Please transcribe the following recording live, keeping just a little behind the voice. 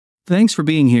Thanks for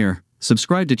being here.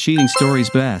 Subscribe to Cheating Stories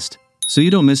Best, so you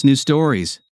don't miss new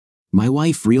stories. My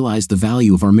wife realized the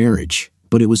value of our marriage,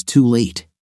 but it was too late.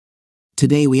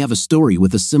 Today we have a story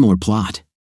with a similar plot.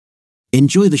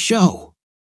 Enjoy the show!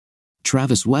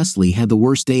 Travis Wesley had the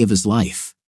worst day of his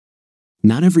life.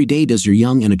 Not every day does your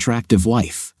young and attractive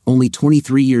wife, only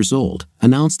 23 years old,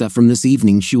 announce that from this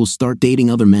evening she will start dating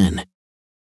other men.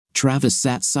 Travis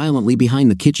sat silently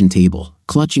behind the kitchen table,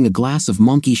 clutching a glass of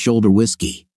monkey shoulder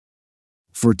whiskey.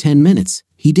 For 10 minutes,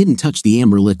 he didn't touch the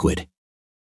amber liquid.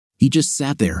 He just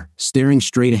sat there, staring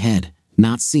straight ahead,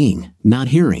 not seeing, not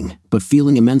hearing, but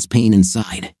feeling immense pain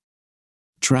inside.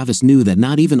 Travis knew that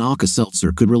not even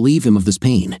Alka-Seltzer could relieve him of this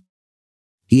pain.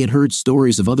 He had heard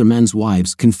stories of other men's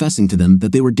wives confessing to them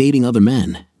that they were dating other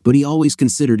men, but he always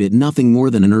considered it nothing more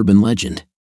than an urban legend.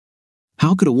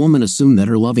 How could a woman assume that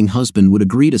her loving husband would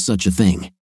agree to such a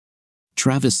thing?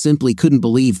 Travis simply couldn't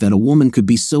believe that a woman could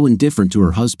be so indifferent to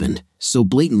her husband, so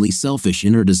blatantly selfish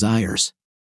in her desires.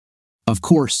 Of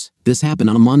course, this happened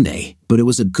on a Monday, but it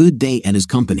was a good day at his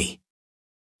company.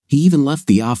 He even left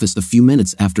the office a few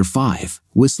minutes after 5,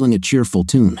 whistling a cheerful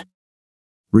tune.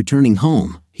 Returning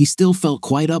home, he still felt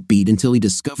quite upbeat until he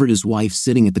discovered his wife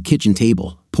sitting at the kitchen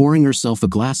table, pouring herself a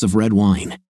glass of red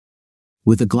wine,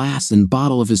 with a glass and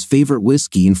bottle of his favorite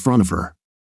whiskey in front of her.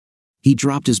 He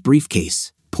dropped his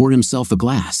briefcase, poured himself a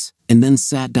glass, and then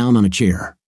sat down on a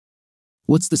chair.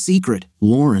 "What's the secret,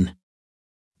 Lauren?"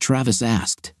 Travis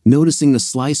asked, noticing the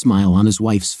sly smile on his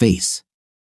wife's face.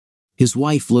 His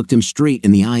wife looked him straight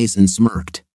in the eyes and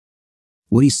smirked.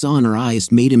 What he saw in her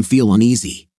eyes made him feel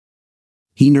uneasy.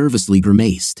 He nervously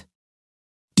grimaced.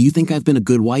 "Do you think I've been a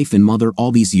good wife and mother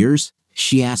all these years?"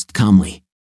 she asked calmly.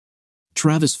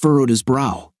 Travis furrowed his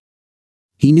brow.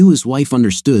 He knew his wife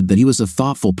understood that he was a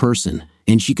thoughtful person,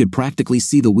 and she could practically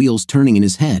see the wheels turning in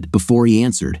his head before he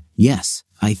answered, "Yes,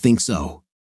 I think so."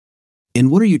 "And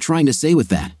what are you trying to say with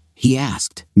that?" he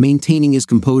asked, maintaining his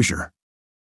composure.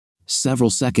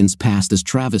 Several seconds passed as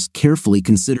Travis carefully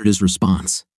considered his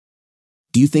response.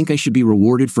 "Do you think I should be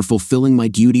rewarded for fulfilling my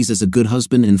duties as a good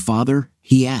husband and father?"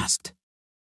 he asked.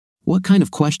 "What kind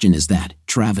of question is that,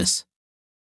 Travis?"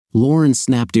 Lauren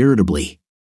snapped irritably.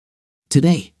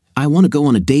 "Today, I want to go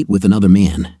on a date with another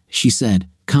man," she said,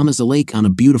 calm as a lake on a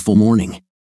beautiful morning.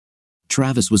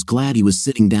 Travis was glad he was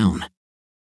sitting down.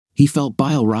 He felt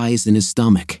bile rise in his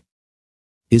stomach.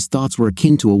 His thoughts were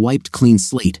akin to a wiped clean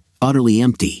slate, utterly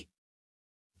empty.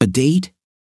 "A date?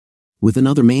 With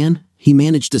another man?" he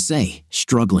managed to say,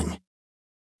 struggling.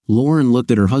 Lauren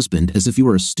looked at her husband as if he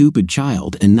were a stupid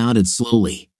child and nodded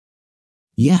slowly.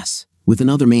 "Yes, with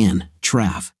another man,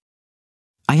 Trav.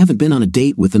 I haven't been on a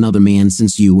date with another man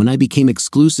since you and I became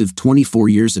exclusive 24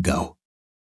 years ago.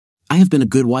 I have been a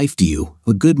good wife to you,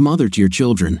 a good mother to your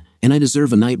children, and I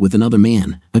deserve a night with another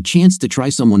man, a chance to try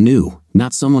someone new,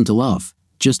 not someone to love,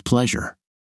 just pleasure.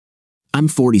 I'm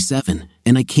 47,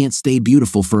 and I can't stay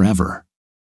beautiful forever.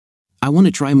 I want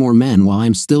to try more men while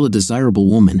I'm still a desirable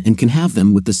woman and can have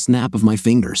them with the snap of my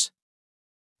fingers."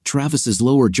 Travis's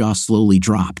lower jaw slowly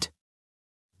dropped.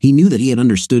 He knew that he had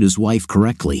understood his wife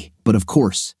correctly, but of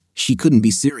course, she couldn't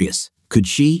be serious, could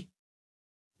she?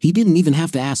 He didn't even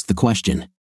have to ask the question.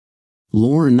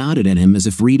 Lauren nodded at him as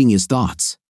if reading his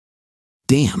thoughts.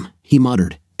 "Damn," he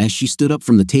muttered, as she stood up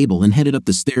from the table and headed up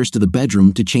the stairs to the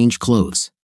bedroom to change clothes.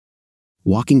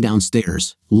 Walking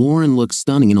downstairs, Lauren looked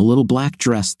stunning in a little black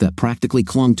dress that practically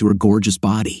clung to her gorgeous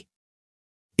body.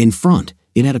 In front,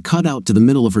 it had a cutout to the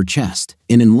middle of her chest,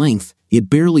 and in length, it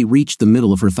barely reached the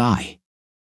middle of her thigh.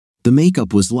 The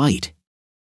makeup was light.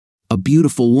 A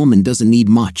beautiful woman doesn't need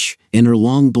much, and her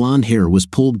long blonde hair was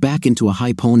pulled back into a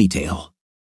high ponytail.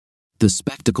 The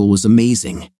spectacle was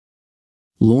amazing.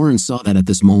 Lauren saw that at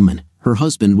this moment, her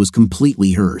husband was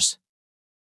completely hers.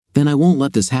 "Then I won't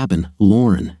let this happen,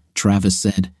 Lauren," Travis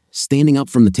said, standing up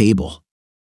from the table.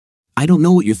 "I don't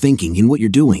know what you're thinking and what you're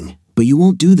doing, but you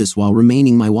won't do this while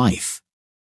remaining my wife."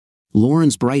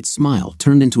 Lauren's bright smile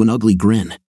turned into an ugly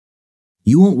grin.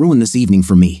 "You won't ruin this evening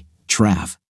for me,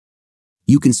 Trav.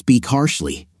 You can speak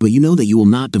harshly, but you know that you will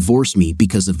not divorce me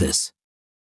because of this.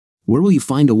 Where will you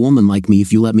find a woman like me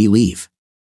if you let me leave?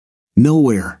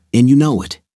 Nowhere, and you know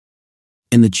it.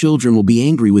 And the children will be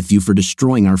angry with you for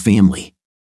destroying our family.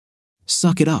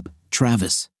 Suck it up,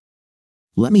 Travis.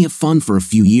 Let me have fun for a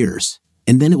few years,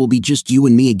 and then it will be just you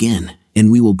and me again,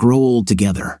 and we will grow old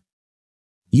together.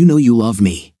 You know you love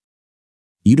me.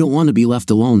 You don't want to be left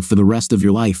alone for the rest of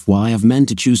your life while I have men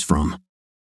to choose from."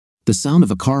 The sound of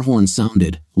a car horn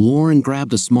sounded. Lauren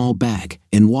grabbed a small bag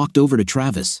and walked over to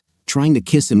Travis, trying to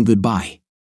kiss him goodbye.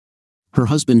 Her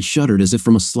husband shuddered as if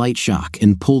from a slight shock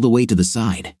and pulled away to the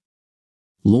side.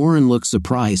 Lauren looked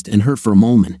surprised and hurt for a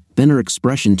moment, Then her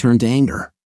expression turned to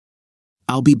anger.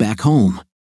 "I'll be back home."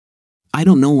 "I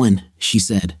don't know when," she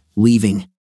said, leaving.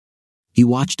 He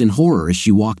watched in horror as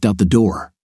she walked out the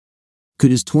door. Could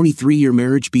his 23-year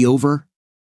marriage be over?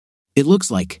 It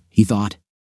looks like, he thought.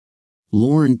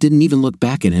 Lauren didn't even look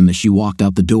back at him as she walked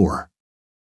out the door.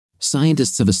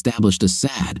 Scientists have established a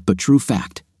sad but true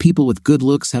fact: people with good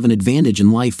looks have an advantage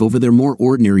in life over their more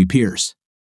ordinary peers.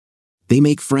 They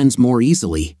make friends more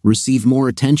easily, receive more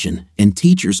attention, and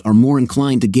teachers are more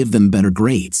inclined to give them better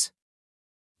grades.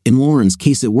 In Lauren's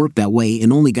case, it worked that way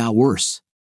and only got worse.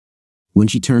 When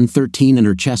she turned 13 and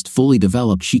her chest fully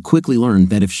developed, she quickly learned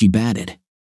that if she batted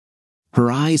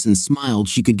her eyes and smiled,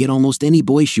 she could get almost any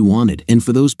boy she wanted, and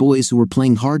for those boys who were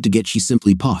playing hard to get, she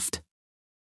simply puffed.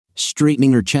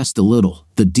 Straightening her chest a little,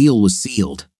 the deal was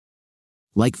sealed.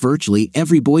 Like virtually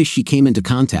every boy she came into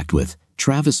contact with,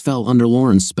 Travis fell under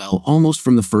Lauren's spell almost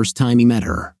from the first time he met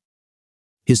her.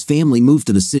 His family moved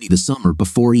to the city the summer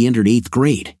before he entered 8th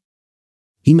grade.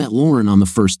 He met Lauren on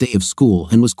the first day of school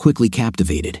and was quickly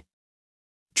captivated.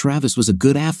 Travis was a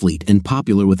good athlete and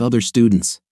popular with other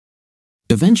students.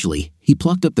 Eventually, he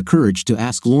plucked up the courage to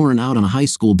ask Lauren out on a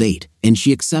high school date, and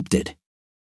she accepted.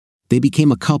 They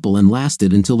became a couple and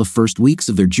lasted until the first weeks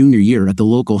of their junior year at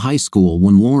the local high school,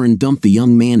 when Lauren dumped the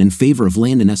young man in favor of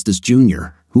Landon Estes Jr.,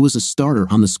 who was a starter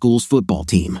on the school's football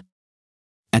team.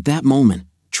 At that moment,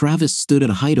 Travis stood at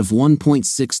a height of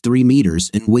 1.63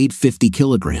 meters and weighed 50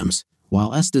 kilograms,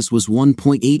 while Estes was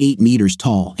 1.88 meters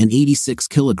tall and 86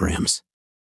 kilograms.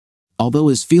 Although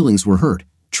his feelings were hurt,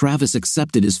 Travis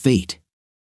accepted his fate.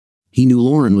 He knew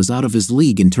Lauren was out of his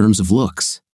league in terms of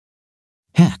looks.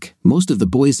 Heck, most of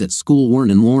the boys at school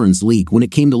weren't in Lauren's league when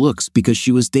it came to looks because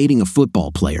she was dating a football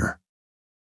player.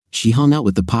 She hung out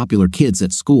with the popular kids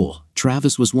at school.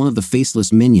 Travis was one of the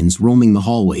faceless minions roaming the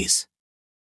hallways.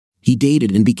 He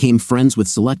dated and became friends with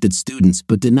selected students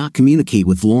but did not communicate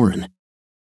with Lauren.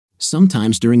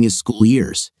 Sometimes during his school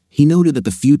years, he noted that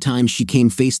the few times she came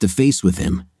face to face with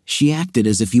him, she acted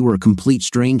as if he were a complete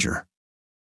stranger.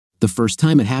 The first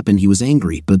time it happened, he was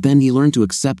angry, but then he learned to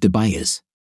accept it. By his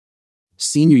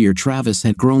senior year, Travis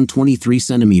had grown 23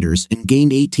 centimeters and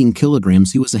gained 18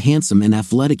 kilograms. He was a handsome and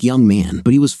athletic young man,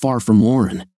 but he was far from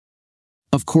Lauren.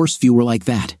 Of course, few were like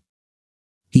that.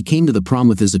 He came to the prom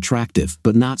with his attractive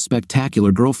but not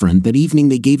spectacular girlfriend. That evening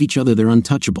they gave each other their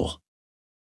untouchable.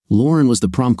 Lauren was the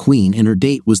prom queen and her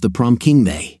date was the prom king.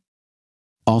 They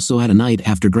also had a night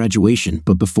after graduation,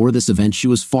 but before this event she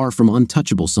was far from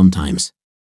untouchable. Sometimes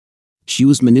she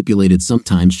was manipulated,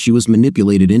 sometimes she was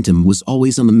manipulated. Intim was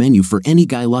always on the menu for any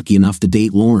guy lucky enough to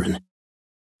date Lauren.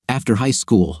 After high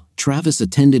school, Travis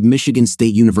attended Michigan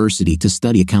State University to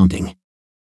study accounting.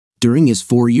 During his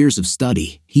 4 years of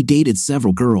study, he dated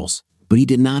several girls, but he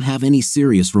did not have any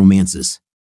serious romances.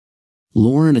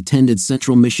 Lauren attended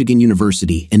Central Michigan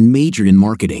University and majored in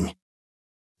marketing.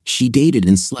 She dated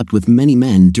and slept with many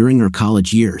men during her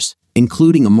college years,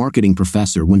 including a marketing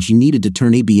professor when she needed to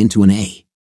turn a B into an A.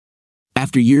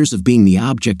 After years of being the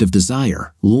object of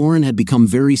desire, Lauren had become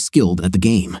very skilled at the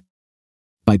game.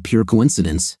 By pure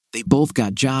coincidence, they both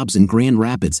got jobs in Grand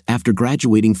Rapids after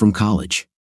graduating from college.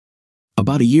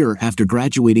 About a year after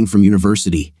graduating from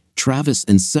university, Travis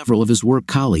and several of his work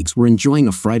colleagues were enjoying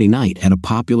a Friday night at a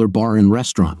popular bar and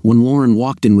restaurant when Lauren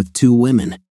walked in with 2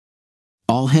 women.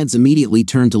 All heads immediately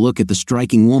turned to look at the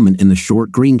striking woman in the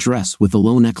short green dress with a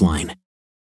low neckline.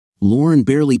 Lauren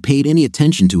barely paid any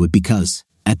attention to it because,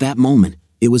 at that moment,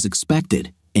 it was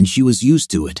expected, and she was used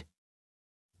to it.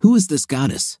 "Who is this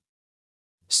goddess?"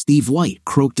 Steve White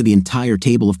croaked to the entire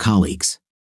table of colleagues.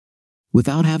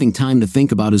 Without having time to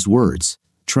think about his words,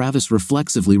 Travis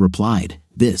reflexively replied,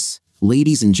 "This,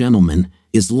 ladies and gentlemen,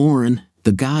 is Lauren,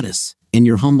 the goddess, and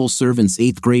your humble servant's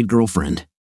 8th grade girlfriend."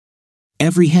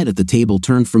 Every head at the table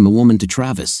turned from the woman to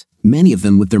Travis, many of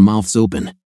them with their mouths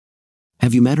open.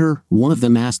 "Have you met her?" one of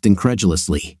them asked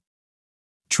incredulously.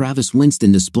 Travis winced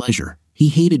in displeasure. He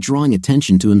hated drawing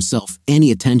attention to himself,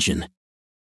 any attention.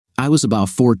 "I was about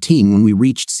 14 when we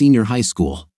reached senior high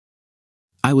school.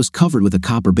 I was covered with a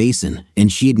copper basin,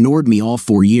 and she ignored me all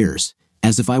 4 years,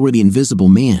 as if I were the invisible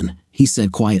man," he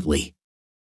said quietly.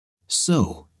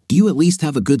 "So, do you at least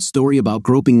have a good story about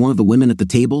groping one of the women at the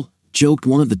table?" joked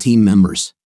one of the team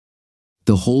members.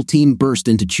 The whole team burst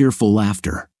into cheerful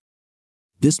laughter.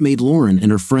 This made Lauren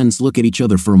and her friends look at each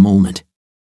other for a moment.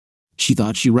 She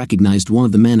thought she recognized one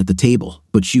of the men at the table,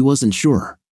 but she wasn't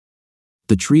sure.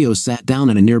 The trio sat down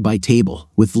at a nearby table,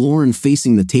 with Lauren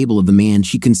facing the table of the man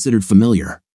she considered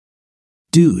familiar.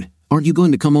 "Dude, aren't you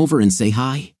going to come over and say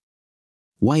hi?"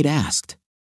 White asked.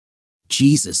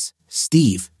 "Jesus,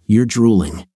 Steve, you're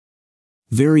drooling."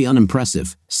 "Very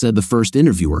unimpressive," said the first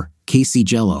interviewer, Casey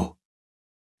Jello.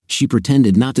 She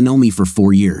pretended not to know me for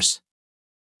 4 years.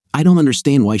 I don't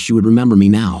understand why she would remember me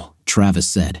now, Travis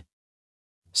said.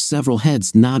 Several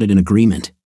heads nodded in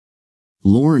agreement.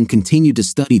 Lauren continued to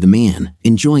study the man,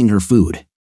 enjoying her food.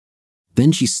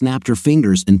 Then she snapped her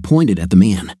fingers and pointed at the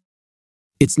man.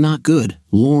 It's not good,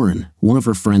 Lauren, one of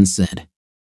her friends said.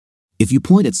 If you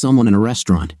point at someone in a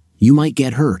restaurant, you might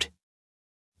get hurt.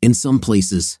 In some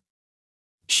places.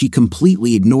 She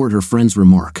completely ignored her friend's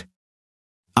remark.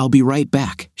 I'll be right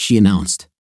back, she announced.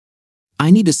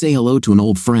 I need to say hello to an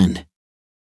old friend.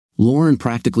 Lauren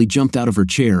practically jumped out of her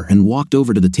chair and walked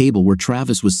over to the table where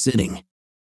Travis was sitting.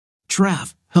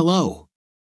 Trav, hello.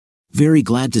 Very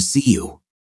glad to see you.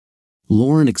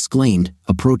 Lauren exclaimed,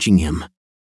 approaching him.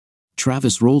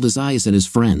 Travis rolled his eyes at his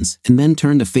friends and then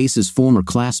turned to face his former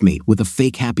classmate with a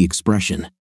fake happy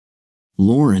expression.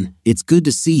 Lauren, it's good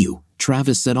to see you,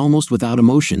 Travis said almost without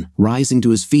emotion, rising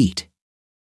to his feet.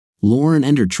 Lauren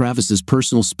entered Travis's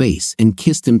personal space and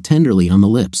kissed him tenderly on the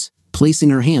lips, placing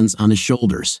her hands on his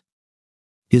shoulders.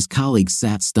 His colleagues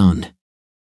sat stunned.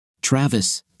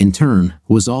 Travis, in turn,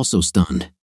 was also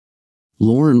stunned.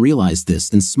 Lauren realized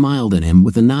this and smiled at him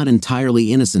with a not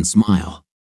entirely innocent smile.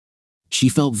 She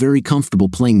felt very comfortable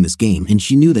playing this game and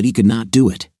she knew that he could not do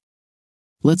it.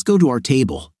 Let's go to our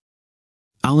table.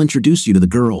 I'll introduce you to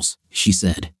the girls, she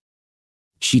said.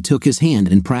 She took his hand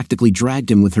and practically dragged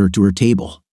him with her to her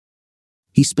table.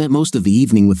 He spent most of the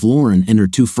evening with Lauren and her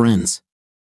 2 friends.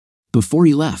 Before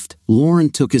he left, Lauren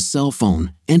took his cell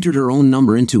phone, entered her own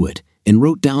number into it, and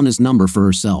wrote down his number for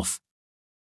herself.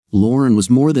 Lauren was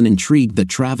more than intrigued that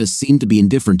Travis seemed to be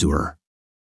indifferent to her.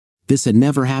 This had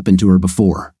never happened to her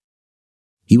before.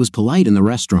 He was polite in the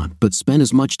restaurant but spent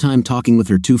as much time talking with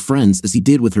her 2 friends as he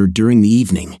did with her during the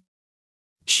evening.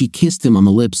 She kissed him on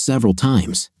the lips several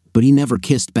times, but he never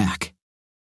kissed back.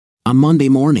 On Monday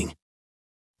morning,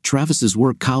 Travis's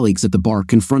work colleagues at the bar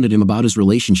confronted him about his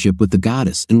relationship with the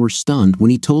goddess and were stunned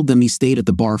when he told them he stayed at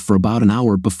the bar for about an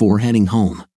hour before heading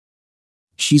home.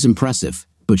 She's impressive,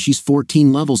 but she's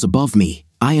 14 levels above me,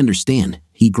 I understand,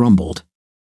 he grumbled.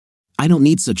 I don't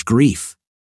need such grief.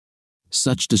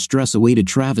 Such distress awaited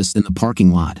Travis in the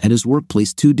parking lot at his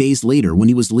workplace 2 days later when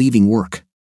he was leaving work.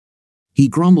 He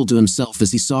grumbled to himself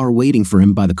as he saw her waiting for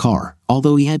him by the car,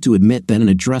 although he had to admit that in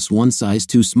a dress one size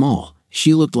too small,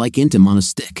 she looked like Intim on a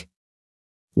stick.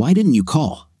 Why didn't you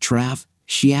call, Trav?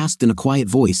 She asked in a quiet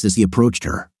voice as he approached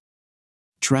her.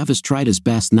 Travis tried his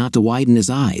best not to widen his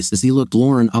eyes as he looked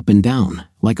Lauren up and down,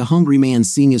 like a hungry man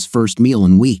seeing his first meal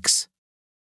in weeks.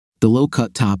 The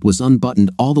low-cut top was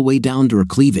unbuttoned all the way down to her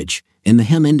cleavage, and the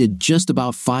hem ended just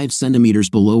about 5 centimeters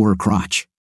below her crotch.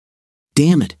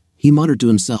 Damn it, he muttered to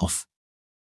himself.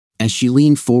 As she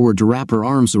leaned forward to wrap her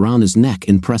arms around his neck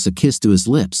and press a kiss to his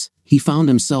lips, he found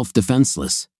himself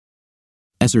defenseless.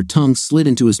 As her tongue slid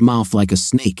into his mouth like a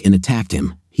snake and attacked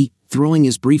him, he, throwing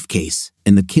his briefcase,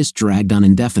 and the kiss dragged on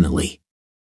indefinitely.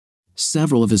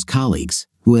 Several of his colleagues,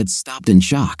 who had stopped in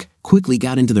shock, quickly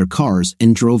got into their cars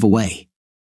and drove away.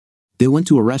 They went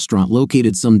to a restaurant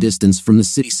located some distance from the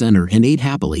city center and ate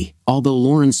happily, although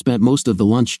Lauren spent most of the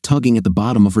lunch tugging at the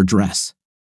bottom of her dress.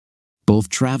 Both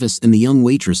Travis and the young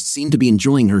waitress seemed to be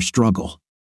enjoying her struggle.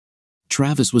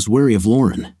 Travis was wary of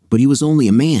Lauren, but he was only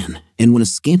a man, and when a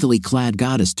scantily clad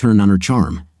goddess turned on her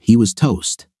charm, he was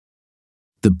toast.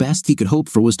 The best he could hope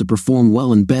for was to perform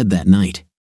well in bed that night.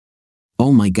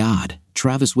 Oh my God,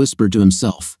 Travis whispered to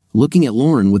himself, looking at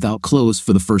Lauren without clothes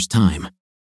for the first time.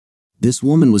 This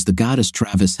woman was the goddess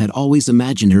Travis had always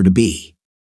imagined her to be.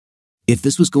 If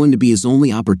this was going to be his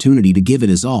only opportunity to give it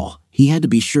his all, he had to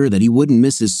be sure that he wouldn't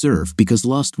miss his serve because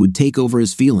lust would take over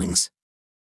his feelings.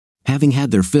 Having had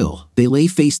their fill, they lay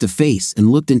face to face and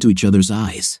looked into each other's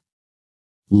eyes.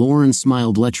 Lauren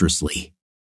smiled lecherously.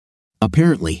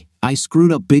 Apparently, I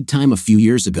screwed up big time a few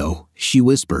years ago, she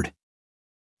whispered.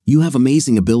 You have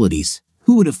amazing abilities,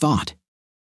 who would have thought?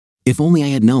 If only I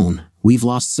had known, we've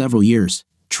lost several years,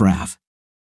 Trav.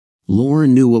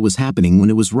 Lauren knew what was happening when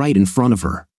it was right in front of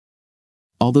her.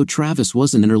 Although Travis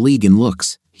wasn't in her league in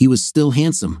looks, he was still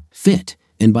handsome, fit,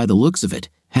 and by the looks of it,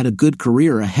 had a good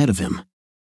career ahead of him.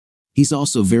 He's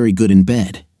also very good in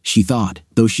bed, she thought,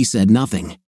 though she said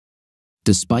nothing.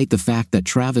 Despite the fact that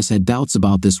Travis had doubts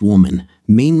about this woman,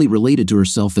 mainly related to her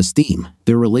self-esteem,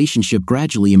 their relationship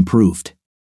gradually improved.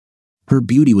 Her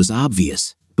beauty was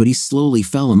obvious, but he slowly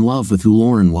fell in love with who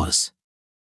Lauren was.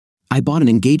 I bought an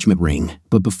engagement ring,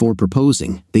 but before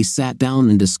proposing, they sat down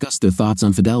and discussed their thoughts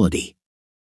on fidelity.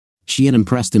 She had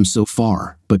impressed him so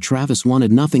far, but Travis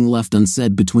wanted nothing left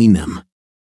unsaid between them.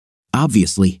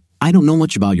 Obviously, I don't know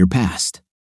much about your past.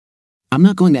 I'm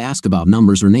not going to ask about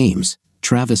numbers or names,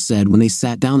 Travis said when they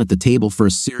sat down at the table for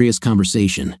a serious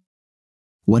conversation.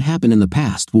 What happened in the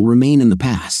past will remain in the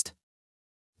past.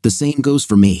 The same goes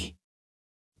for me.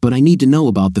 But I need to know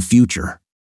about the future.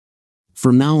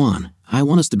 From now on, I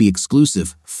want us to be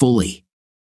exclusive, fully.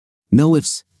 No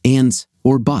ifs, ands,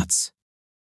 or buts.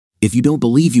 If you don't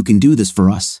believe you can do this for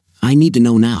us, I need to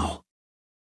know now.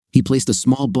 He placed a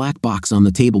small black box on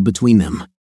the table between them.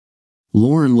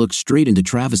 Lauren looked straight into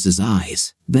Travis's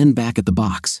eyes, then back at the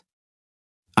box.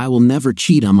 I will never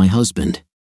cheat on my husband.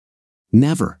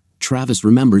 Never, Travis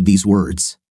remembered these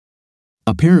words.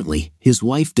 Apparently, his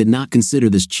wife did not consider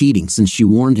this cheating since she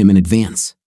warned him in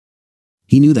advance.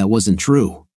 He knew that wasn't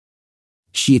true.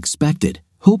 She expected,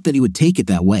 hoped that he would take it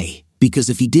that way, because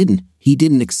if he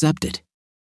didn't accept it.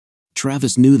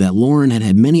 Travis knew that Lauren had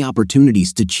had many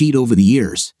opportunities to cheat over the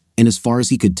years, and as far as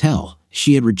he could tell,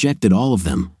 she had rejected all of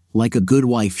them, like a good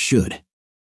wife should.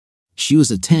 She was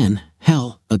a 10,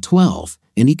 hell, a 12,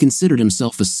 and he considered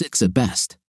himself a 6 at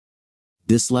best.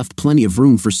 This left plenty of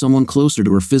room for someone closer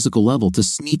to her physical level to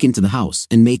sneak into the house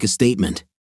and make a statement.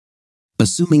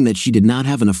 Assuming that she did not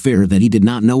have an affair that he did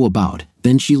not know about,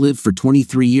 then she lived for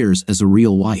 23 years as a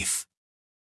real wife.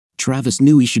 Travis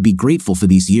knew he should be grateful for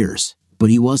these years, but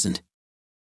he wasn't.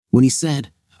 When he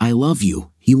said, I love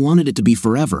you, he wanted it to be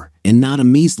forever, and not a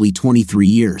measly 23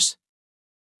 years.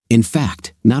 In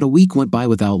fact, not a week went by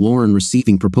without Lauren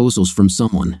receiving proposals from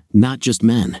someone, not just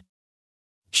men.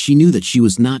 She knew that she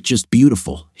was not just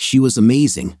beautiful, she was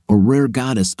amazing, a rare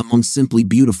goddess among simply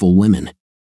beautiful women.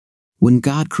 When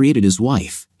God created his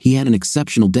wife, he had an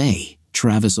exceptional day,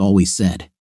 Travis always said.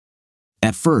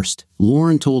 At first,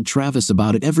 Lauren told Travis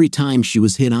about it every time she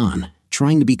was hit on,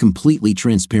 trying to be completely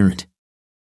transparent.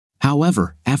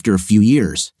 However, after a few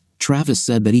years, Travis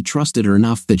said that he trusted her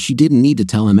enough that she didn't need to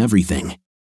tell him everything.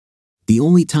 The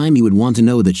only time he would want to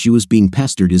know that she was being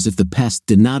pestered is if the pest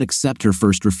did not accept her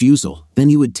first refusal, then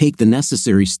he would take the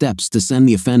necessary steps to send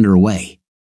the offender away.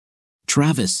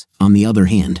 Travis, on the other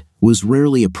hand, was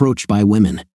rarely approached by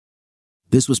women.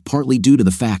 This was partly due to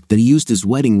the fact that he used his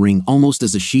wedding ring almost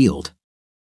as a shield.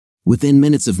 Within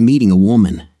minutes of meeting a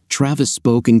woman, Travis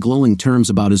spoke in glowing terms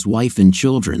about his wife and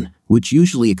children, which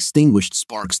usually extinguished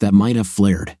sparks that might have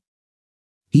flared.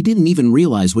 He didn't even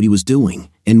realize what he was doing,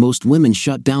 and most women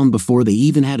shut down before they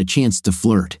even had a chance to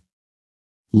flirt.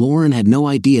 Lauren had no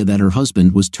idea that her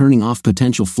husband was turning off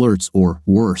potential flirts or,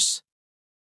 worse.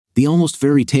 The almost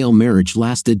fairy tale marriage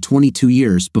lasted 22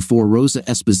 years before Rosa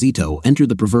Esposito entered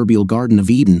the proverbial Garden of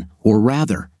Eden, or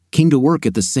rather, came to work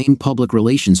at the same public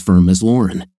relations firm as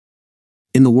Lauren.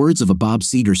 In the words of a Bob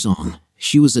Seger song,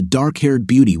 she was a dark-haired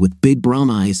beauty with big brown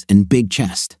eyes and big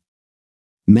chest.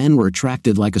 Men were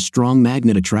attracted like a strong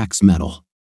magnet attracts metal.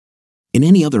 In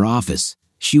any other office,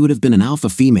 she would have been an alpha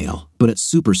female, but at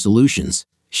Super Solutions,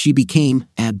 she became,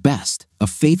 at best, a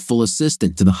faithful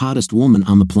assistant to the hottest woman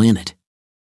on the planet.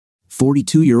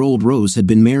 42-year-old Rose had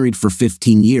been married for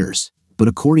 15 years, but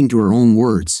according to her own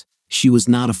words, she was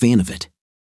not a fan of it.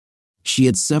 She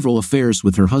had several affairs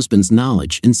with her husband's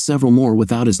knowledge and several more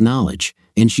without his knowledge,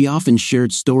 and she often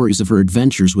shared stories of her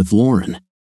adventures with Lauren.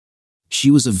 She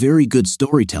was a very good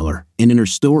storyteller, and in her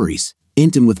stories,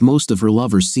 intimate with most of her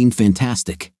lovers seemed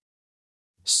fantastic.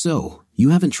 So, you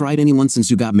haven't tried anyone since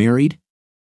you got married?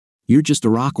 You're just a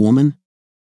rock woman?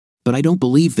 But I don't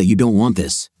believe that you don't want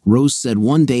this, Rose said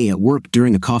one day at work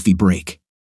during a coffee break.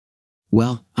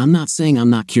 Well, I'm not saying I'm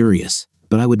not curious,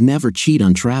 but I would never cheat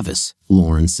on Travis,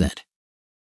 Lauren said.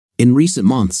 In recent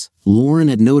months, Lauren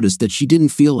had noticed that she didn't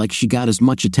feel like she got as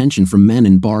much attention from men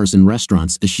in bars and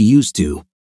restaurants as she used to.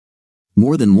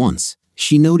 More than once,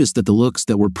 she noticed that the looks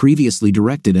that were previously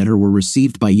directed at her were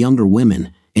received by younger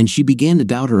women, and she began to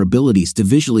doubt her abilities to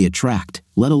visually attract,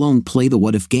 let alone play the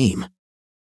what-if game.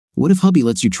 What if hubby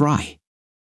lets you try?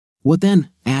 What then?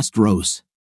 Asked Rose.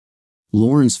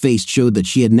 Lauren's face showed that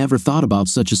she had never thought about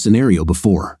such a scenario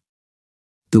before.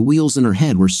 The wheels in her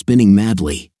head were spinning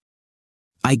madly.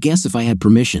 I guess if I had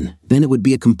permission, then it would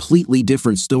be a completely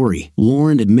different story,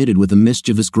 Lauren admitted with a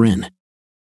mischievous grin.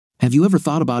 Have you ever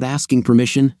thought about asking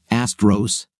permission? Asked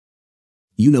Rose.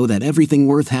 You know that everything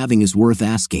worth having is worth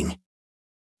asking.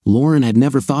 Lauren had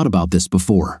never thought about this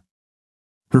before.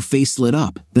 Her face lit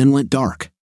up, then went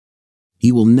dark.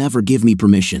 He will never give me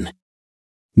permission.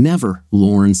 Never,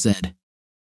 Lauren said.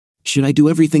 Should I do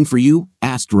everything for you?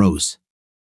 Asked Rose.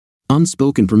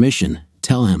 Unspoken permission,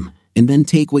 tell him, and then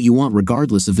take what you want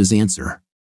regardless of his answer.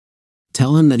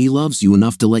 Tell him that he loves you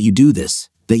enough to let you do this,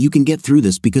 that you can get through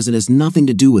this because it has nothing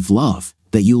to do with love,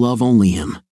 that you love only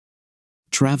him.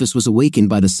 Travis was awakened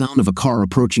by the sound of a car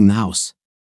approaching the house.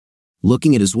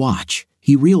 Looking at his watch,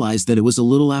 he realized that it was a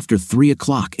little after 3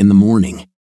 o'clock in the morning.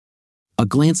 A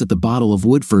glance at the bottle of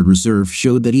Woodford Reserve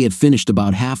showed that he had finished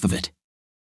about half of it.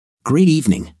 "Great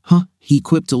evening, huh?" he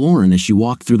quipped to Lauren as she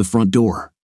walked through the front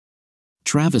door.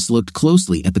 Travis looked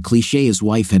closely at the cliché his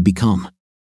wife had become.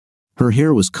 Her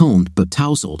hair was combed but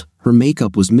tousled, her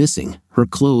makeup was missing, her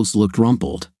clothes looked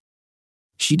rumpled.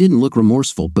 She didn't look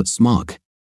remorseful but smug.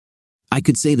 "I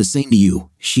could say the same to you,"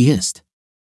 she hissed.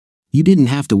 "You didn't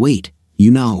have to wait,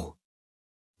 you know.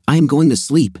 I am going to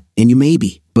sleep, and you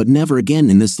maybe, but never again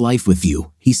in this life with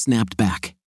you," he snapped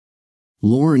back.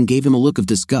 Lauren gave him a look of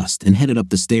disgust and headed up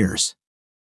the stairs.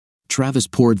 Travis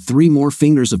poured 3 more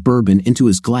fingers of bourbon into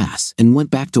his glass and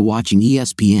went back to watching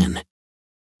ESPN.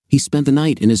 He spent the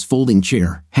night in his folding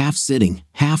chair, half sitting,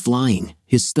 half lying,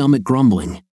 his stomach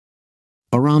grumbling.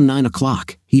 Around 9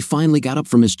 o'clock, he finally got up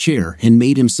from his chair and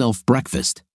made himself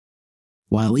breakfast.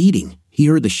 While eating, he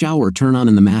heard the shower turn on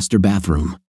in the master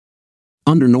bathroom.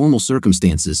 Under normal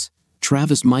circumstances,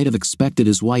 Travis might have expected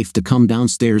his wife to come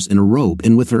downstairs in a robe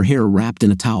and with her hair wrapped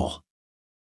in a towel.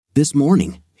 This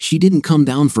morning, she didn't come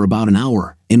down for about an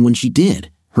hour, and when she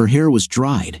did, her hair was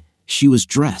dried, she was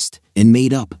dressed and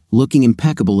made up, looking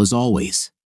impeccable as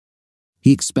always.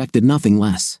 He expected nothing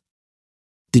less.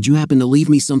 "Did you happen to leave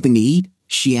me something to eat?"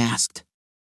 she asked.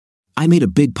 "I made a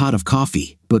big pot of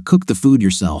coffee, but cook the food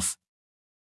yourself.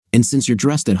 And since you're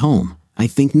dressed at home, I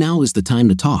think now is the time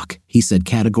to talk," he said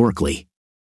categorically.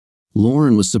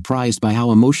 Lauren was surprised by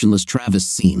how emotionless Travis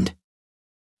seemed.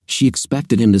 She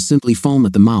expected him to simply foam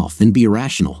at the mouth and be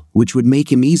irrational, which would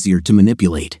make him easier to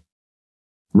manipulate.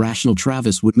 Rational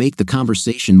Travis would make the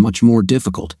conversation much more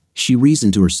difficult, she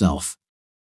reasoned to herself.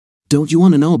 "Don't you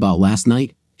want to know about last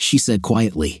night?" she said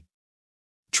quietly.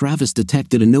 Travis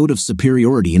detected a note of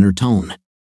superiority in her tone.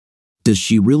 Does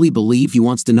she really believe he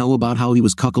wants to know about how he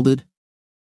was cuckolded?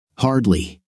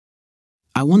 Hardly.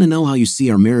 "I want to know how you see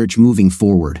our marriage moving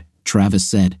forward," Travis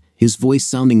said, his voice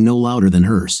sounding no louder than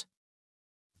hers.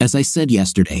 "As I said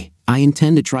yesterday, I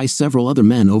intend to try several other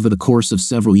men over the course of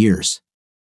several years.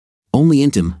 Only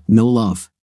intim, no love.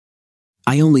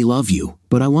 I only love you,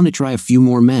 but I want to try a few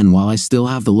more men while I still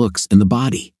have the looks and the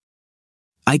body.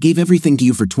 I gave everything to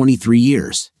you for 23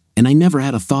 years, and I never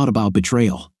had a thought about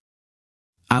betrayal.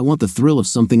 I want the thrill of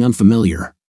something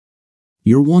unfamiliar.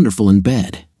 You're wonderful in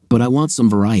bed, but I want some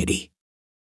variety.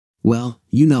 Well,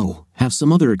 you know, have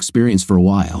some other experience for a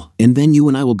while, and then you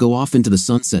and I will go off into the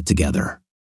sunset together.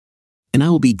 And I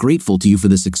will be grateful to you for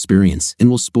this experience and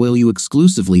will spoil you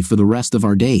exclusively for the rest of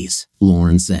our days,"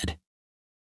 Lauren said.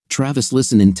 Travis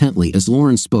listened intently as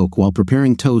Lauren spoke while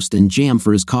preparing toast and jam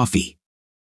for his coffee.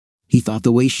 He thought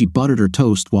the way she buttered her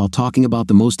toast while talking about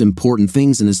the most important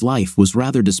things in his life was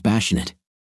rather dispassionate.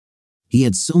 He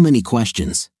had so many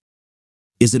questions.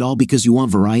 "Is it all because you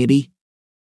want variety?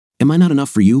 Am I not enough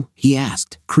for you?" he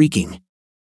asked, creaking.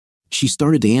 She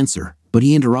started to answer, but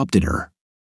he interrupted her.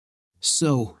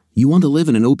 "So, you want to live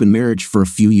in an open marriage for a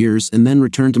few years and then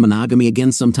return to monogamy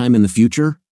again sometime in the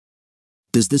future?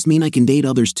 Does this mean I can date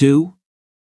others too?"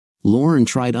 Lauren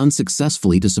tried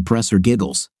unsuccessfully to suppress her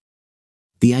giggles.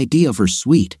 The idea of her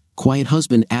sweet, quiet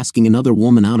husband asking another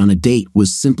woman out on a date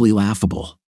was simply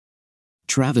laughable.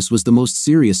 Travis was the most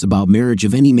serious about marriage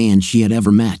of any man she had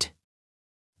ever met.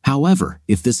 However,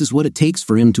 if this is what it takes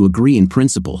for him to agree in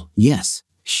principle, yes,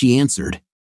 she answered.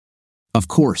 "Of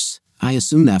course, I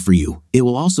assume that for you, it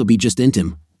will also be just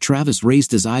intim." Travis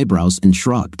raised his eyebrows and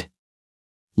shrugged.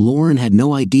 Lauren had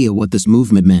no idea what this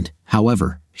movement meant,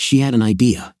 however, she had an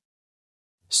idea.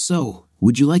 "So,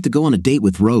 would you like to go on a date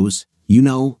with Rose, you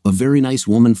know, a very nice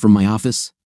woman from my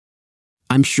office?"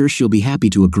 "I'm sure she'll be happy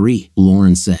to agree,"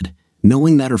 Lauren said,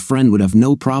 knowing that her friend would have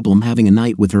no problem having a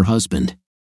night with her husband.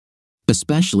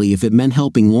 Especially if it meant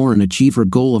helping Lauren achieve her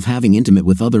goal of having intimate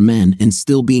with other men and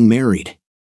still being married.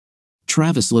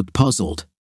 Travis looked puzzled.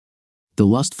 The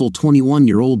lustful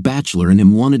 21-year-old bachelor in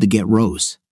him wanted to get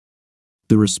Rose.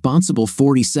 The responsible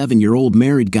 47-year-old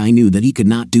married guy knew that he could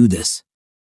not do this.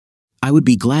 "I would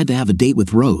be glad to have a date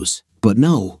with Rose, but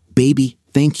no, baby,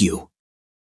 thank you.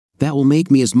 That will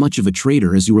make me as much of a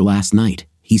traitor as you were last night,"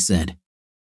 he said.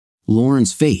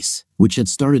 Lauren's face, which had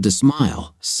started to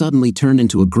smile, suddenly turned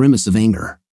into a grimace of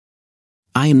anger.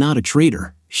 "I am not a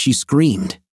traitor," she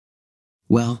screamed.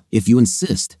 "Well, if you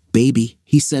insist, baby,"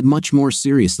 he said much more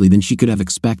seriously than she could have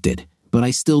expected, "but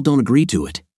I still don't agree to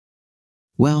it."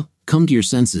 "Well, come to your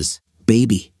senses,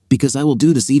 baby, because I will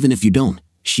do this even if you don't,"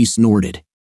 she snorted.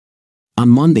 On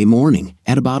Monday morning,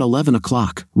 at about 11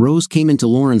 o'clock, Rose came into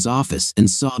Lauren's office and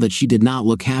saw that she did not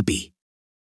look happy.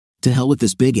 "To hell with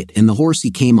this bigot and the horse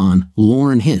he came on,"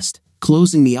 Lauren hissed,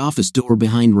 closing the office door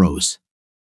behind Rose.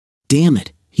 "Damn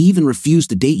it, he even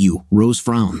refused to date you," Rose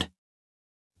frowned.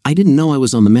 "I didn't know I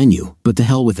was on the menu, but to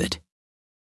hell with it.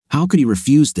 How could he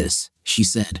refuse this, she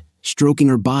said, stroking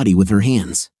her body with her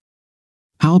hands.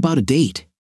 How about a date?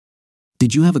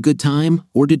 Did you have a good time,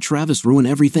 or did Travis ruin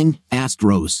everything? Asked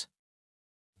Rose.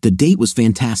 The date was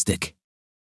fantastic.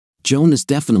 Jonas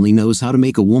definitely knows how to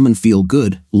make a woman feel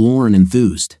good, Lauren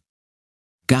enthused.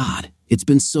 God, it's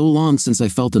been so long since I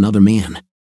felt another man.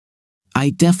 I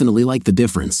definitely like the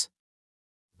difference.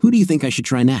 Who do you think I should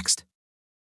try next?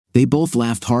 They both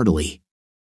laughed heartily.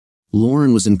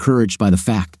 Lauren was encouraged by the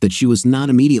fact that she was not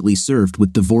immediately served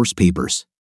with divorce papers.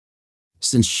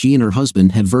 Since she and her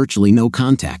husband had virtually no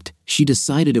contact, she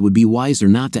decided it would be wiser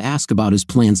not to ask about his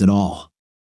plans at all.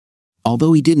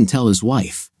 Although he didn't tell his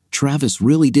wife, Travis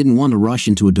really didn't want to rush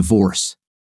into a divorce.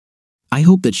 I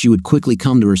hoped that she would quickly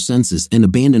come to her senses and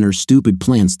abandon her stupid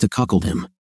plans to cuckold him.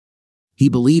 He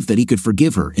believed that he could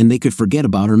forgive her and they could forget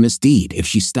about her misdeed if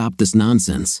she stopped this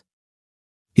nonsense.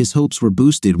 His hopes were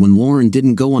boosted when Lauren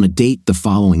didn't go on a date the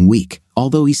following week,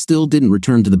 although he still didn't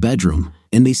return to the bedroom,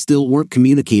 and they still weren't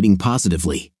communicating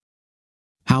positively.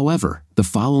 However, the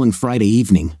following Friday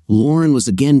evening, Lauren was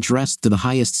again dressed to the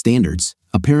highest standards,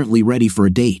 apparently ready for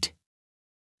a date.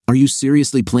 Are you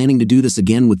seriously planning to do this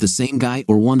again with the same guy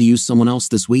or want to use someone else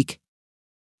this week?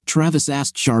 Travis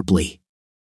asked sharply.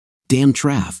 Damn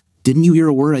Trav, didn't you hear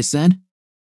a word I said?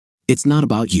 It's not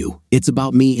about you, it's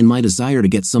about me and my desire to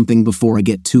get something before I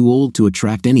get too old to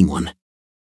attract anyone.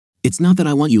 It's not that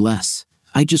I want you less,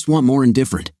 I just want more and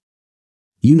different.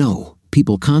 You know,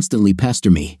 people constantly pester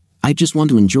me, I just want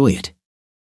to enjoy it.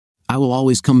 I will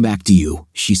always come back to you,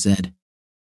 she said.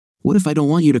 What if I don't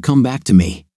want you to come back to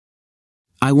me?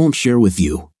 I won't share with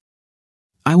you.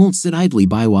 I won't sit idly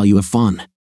by while you have fun.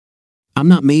 I'm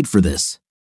not made for this.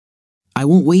 I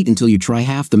won't wait until you try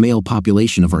half the male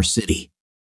population of our city.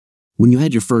 When you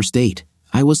had your first date,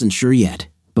 I wasn't sure yet,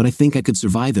 but I think I could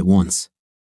survive it once.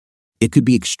 It could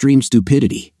be extreme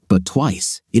stupidity, but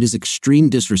twice, it is extreme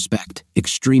disrespect,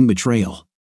 extreme betrayal.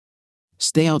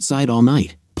 Stay outside all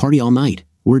night, party all night,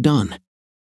 we're done.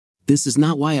 This is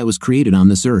not why I was created on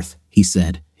this earth, he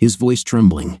said, his voice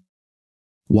trembling.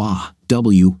 Wah,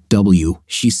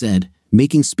 she said,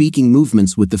 making speaking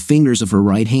movements with the fingers of her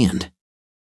right hand.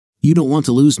 You don't want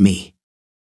to lose me.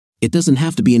 It doesn't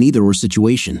have to be an either-or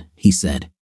situation, he said.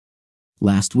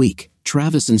 Last week,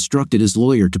 Travis instructed his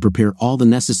lawyer to prepare all the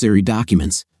necessary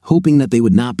documents, hoping that they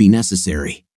would not be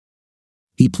necessary.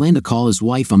 He planned to call his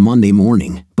wife on Monday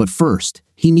morning, but first,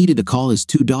 he needed to call his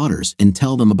 2 daughters and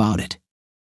tell them about it.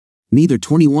 Neither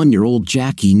 21-year-old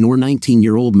Jackie nor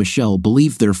 19-year-old Michelle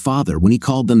believed their father when he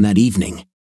called them that evening.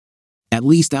 At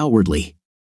least outwardly.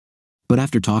 But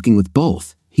after talking with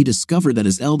both, he discovered that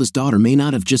his eldest daughter may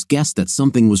not have just guessed that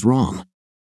something was wrong.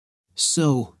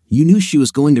 So, you knew she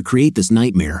was going to create this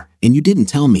nightmare, and you didn't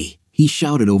tell me, he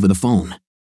shouted over the phone.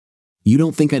 You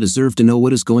don't think I deserve to know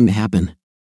what is going to happen?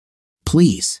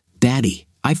 Please, Daddy,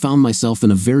 I found myself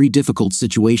in a very difficult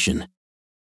situation.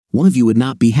 One of you would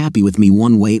not be happy with me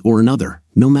one way or another,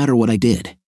 no matter what I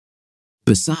did.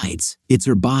 Besides, it's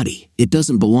her body, it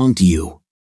doesn't belong to you.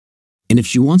 And if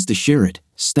she wants to share it,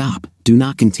 stop, do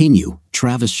not continue,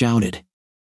 Travis shouted.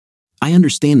 I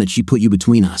understand that she put you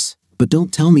between us, but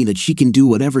don't tell me that she can do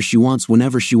whatever she wants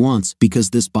whenever she wants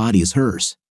because this body is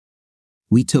hers.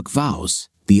 We took vows,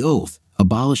 the oath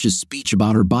abolishes speech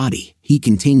about her body, he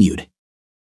continued.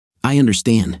 I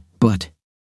understand, but...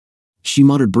 She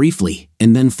muttered briefly,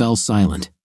 and then fell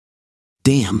silent.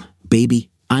 Damn,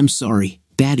 baby, I'm sorry,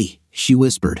 Daddy, she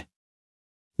whispered.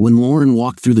 When Lauren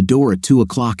walked through the door at 2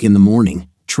 o'clock in the morning,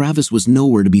 Travis was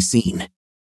nowhere to be seen.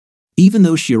 Even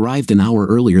though she arrived an hour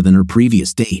earlier than her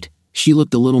previous date, she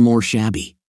looked a little more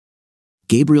shabby.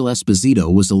 Gabriel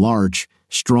Esposito was a large,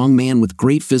 strong man with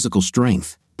great physical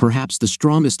strength, perhaps the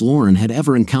strongest Lauren had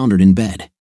ever encountered in bed.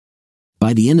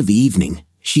 By the end of the evening,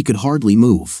 she could hardly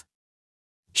move.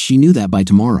 She knew that by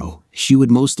tomorrow, she would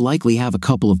most likely have a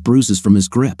couple of bruises from his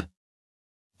grip.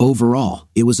 Overall,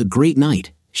 it was a great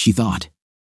night, she thought.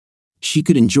 She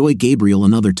could enjoy Gabriel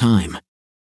another time.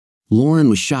 Lauren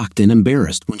was shocked and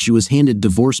embarrassed when she was handed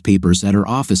divorce papers at her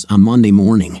office on Monday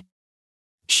morning.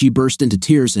 She burst into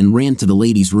tears and ran to the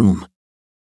ladies' room.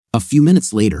 A few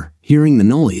minutes later, hearing the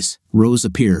noise, Rose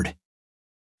appeared.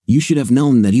 You should have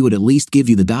known that he would at least give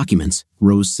you the documents,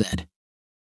 Rose said.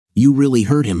 You really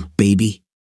hurt him, baby.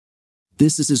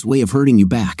 This is his way of hurting you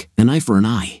back, an eye for an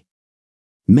eye.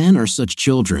 Men are such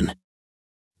children.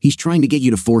 He's trying to get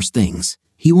you to force things.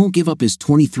 He won't give up his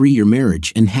 23-year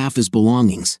marriage and half his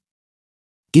belongings.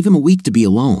 Give him a week to be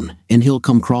alone, and he'll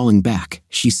come crawling back,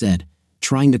 she said,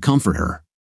 trying to comfort her.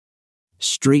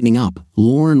 Straightening up,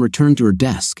 Lauren returned to her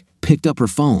desk, picked up her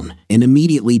phone, and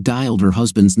immediately dialed her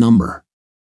husband's number.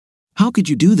 How could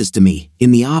you do this to me,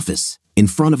 in the office? In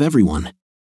front of everyone.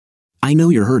 "I know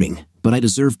you're hurting, but I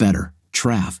deserve better,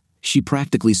 Trav," she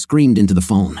practically screamed into the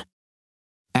phone.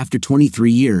 "After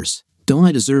 23 years, don't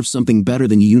I deserve something better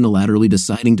than you unilaterally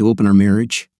deciding to open our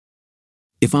marriage?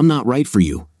 If I'm not right for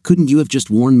you, couldn't you have just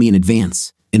warned me in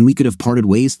advance, and we could have parted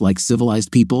ways like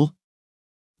civilized people?"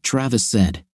 Travis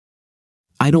said.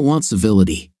 "I don't want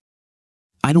civility.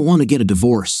 I don't want to get a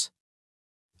divorce.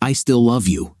 I still love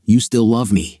you, you still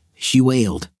love me," she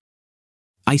wailed.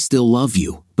 "I still love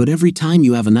you, but every time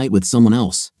you have a night with someone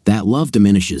else, that love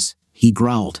diminishes," he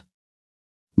growled.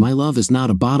 "My love is not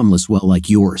a bottomless well like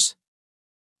yours.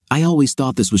 I always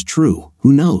thought this was true.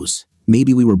 Who knows,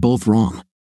 maybe we were both wrong."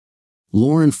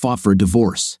 Lauren fought for a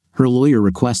divorce. Her lawyer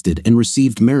requested and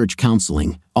received marriage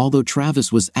counseling, although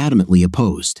Travis was adamantly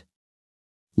opposed.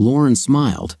 Lauren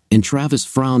smiled, and Travis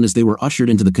frowned as they were ushered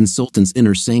into the consultant's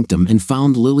inner sanctum and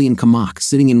found Lillian Kamak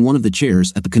sitting in one of the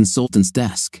chairs at the consultant's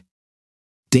desk.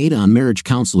 Data on marriage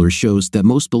counselors shows that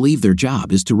most believe their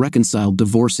job is to reconcile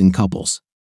divorcing couples.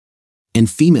 And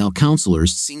female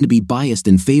counselors seem to be biased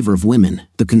in favor of women,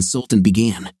 the consultant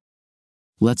began.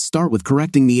 "Let's start with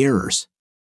correcting the errors.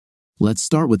 Let's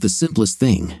start with the simplest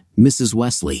thing, Mrs.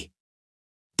 Wesley.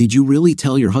 Did you really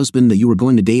tell your husband that you were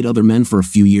going to date other men for a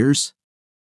few years?"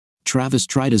 Travis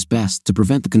tried his best to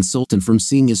prevent the consultant from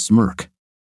seeing his smirk.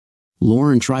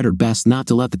 Lauren tried her best not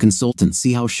to let the consultant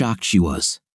see how shocked she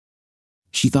was.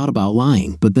 She thought about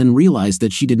lying, but then realized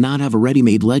that she did not have a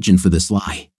ready-made legend for this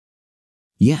lie.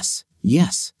 Yes,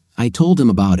 I told him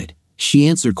about it," she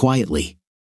answered quietly.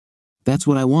 "That's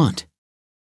what I want.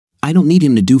 I don't need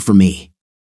him to do for me.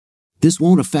 This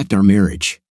won't affect our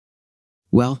marriage."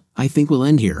 "Well, I think we'll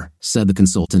end here," said the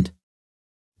consultant.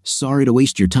 "Sorry to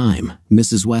waste your time,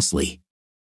 Mrs. Wesley.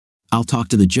 I'll talk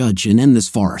to the judge and end this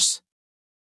farce."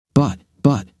 But,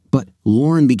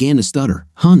 Lauren began to stutter.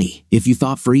 "Honey, if you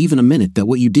thought for even a minute that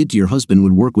what you did to your husband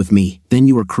would work with me, then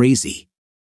you are crazy.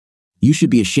 You should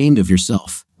be ashamed of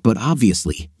yourself, but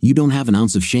obviously, you don't have an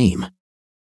ounce of shame."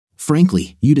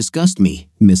 "Frankly, you disgust me,"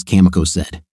 Miss Kamiko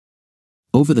said.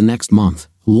 Over the next month,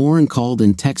 Lauren called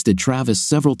and texted Travis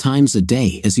several times a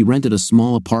day as he rented a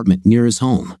small apartment near his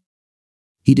home.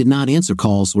 He did not answer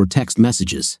calls or text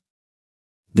messages.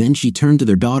 Then she turned to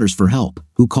their daughters for help,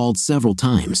 who called several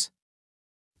times.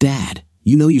 "Dad,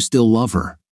 you know you still love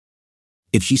her.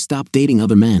 If she stopped dating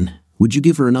other men, would you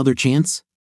give her another chance?"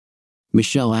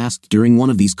 Michelle asked during one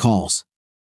of these calls.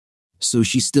 "So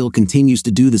she still continues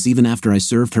to do this even after I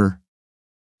served her?"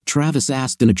 Travis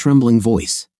asked in a trembling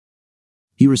voice.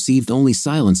 He received only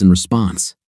silence in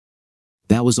response.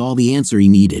 That was all the answer he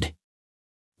needed.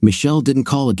 Michelle didn't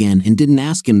call again and didn't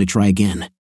ask him to try again.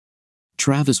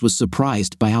 Travis was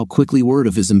surprised by how quickly word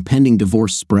of his impending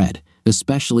divorce spread,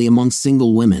 especially among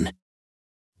single women.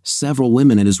 Several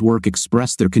women at his work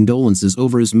expressed their condolences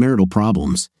over his marital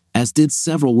problems, as did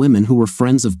several women who were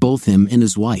friends of both him and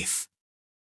his wife.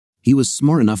 He was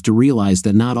smart enough to realize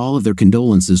that not all of their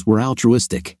condolences were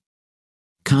altruistic.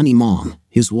 Connie Mong,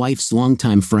 his wife's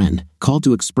longtime friend, called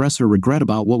to express her regret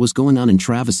about what was going on in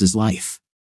Travis's life.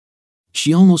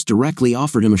 She almost directly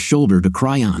offered him a shoulder to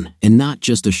cry on, and not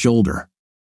just a shoulder.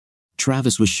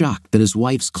 Travis was shocked that his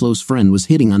wife's close friend was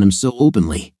hitting on him so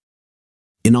openly.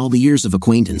 In all the years of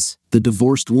acquaintance, the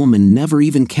divorced woman never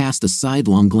even cast a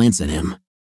sidelong glance at him.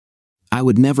 "I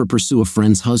would never pursue a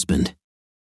friend's husband.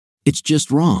 It's just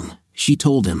wrong," she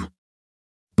told him.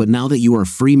 "But now that you are a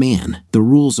free man, the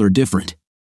rules are different.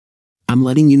 I'm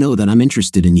letting you know that I'm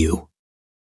interested in you."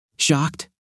 Shocked?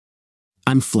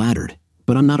 "I'm flattered,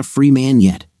 but I'm not a free man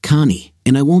yet, Connie,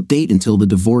 and I won't date until the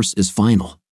divorce is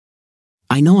final."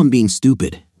 "I know I'm being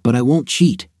stupid, but I won't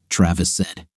cheat," Travis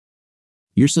said.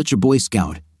 "You're such a Boy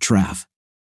Scout, Trav.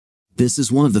 This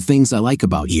is one of the things I like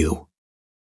about you.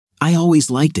 I always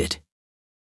liked it.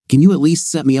 Can you at least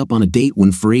set me up on a date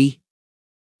when free?"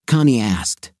 Connie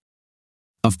asked.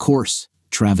 "Of course,"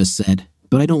 Travis said,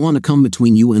 "but I don't want to come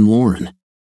between you and Lauren.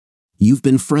 You've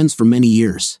been friends for many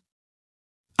years.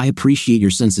 I appreciate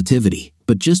your sensitivity,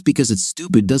 but just because it's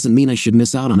stupid doesn't mean I should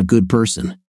miss out on a good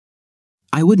person.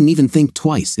 I wouldn't even think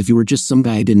twice if you were just some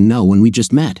guy I didn't know when we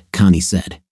just met," Connie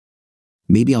said.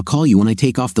 "Maybe I'll call you when I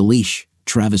take off the leash,"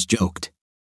 Travis joked.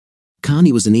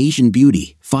 Connie was an Asian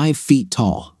beauty, 5 feet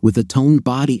tall, with a toned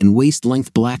body and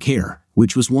waist-length black hair,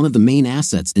 which was one of the main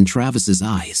assets in Travis's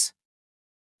eyes.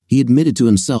 He admitted to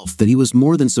himself that he was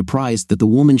more than surprised that the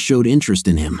woman showed interest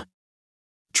in him.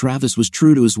 Travis was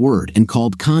true to his word and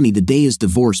called Connie the day his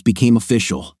divorce became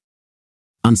official.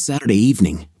 On Saturday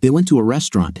evening, they went to a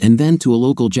restaurant and then to a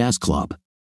local jazz club.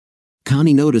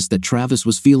 Connie noticed that Travis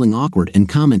was feeling awkward and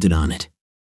commented on it.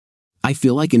 "I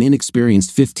feel like an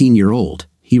inexperienced 15-year-old,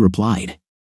 he replied.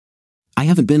 I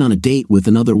haven't been on a date with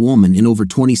another woman in over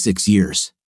 26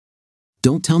 years.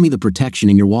 Don't tell me the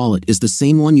protection in your wallet is the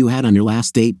same one you had on your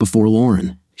last date before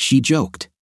Lauren, she joked.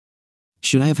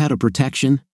 Should I have had a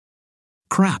protection?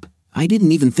 Crap, I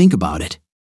didn't even think about it.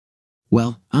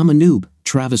 Well, I'm a noob,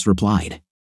 Travis replied.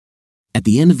 At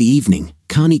the end of the evening,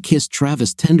 Connie kissed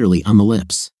Travis tenderly on the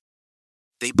lips.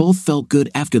 They both felt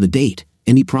good after the date,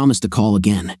 and he promised to call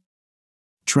again.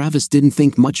 Travis didn't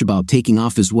think much about taking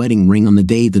off his wedding ring on the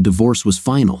day the divorce was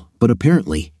final, but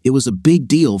apparently, it was a big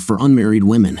deal for unmarried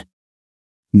women.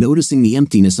 Noticing the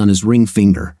emptiness on his ring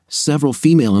finger, several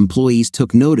female employees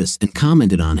took notice and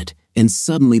commented on it, and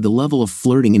suddenly the level of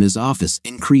flirting in his office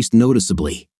increased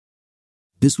noticeably.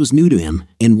 This was new to him,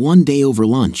 and one day over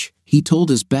lunch, he told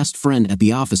his best friend at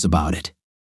the office about it.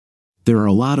 There are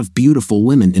a lot of beautiful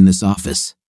women in this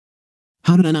office.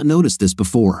 How did I not notice this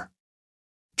before?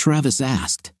 Travis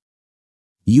asked.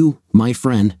 You, my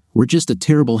friend, were just a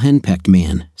terrible henpecked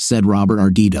man, said Robert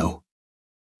Ardito.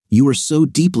 You were so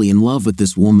deeply in love with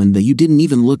this woman that you didn't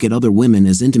even look at other women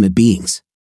as intimate beings.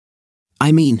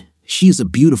 I mean, she is a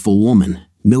beautiful woman,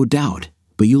 no doubt,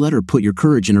 but you let her put your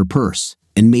courage in her purse,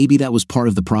 and maybe that was part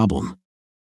of the problem.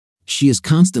 She is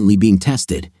constantly being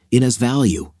tested, it has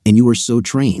value, and you were so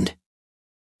trained.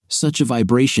 Such a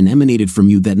vibration emanated from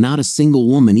you that not a single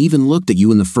woman even looked at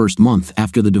you in the first month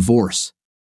after the divorce.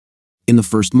 In the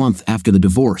first month after the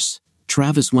divorce,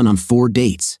 Travis went on 4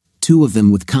 dates, 2 of them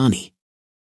with Connie.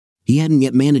 He hadn't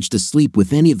yet managed to sleep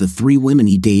with any of the 3 women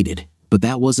he dated, but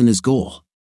that wasn't his goal.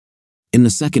 In the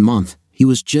second month, he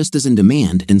was just as in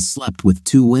demand and slept with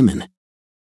 2 women.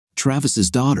 Travis's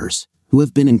daughters, who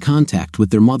have been in contact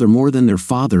with their mother more than their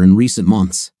father in recent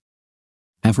months,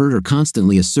 have heard her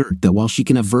constantly assert that while she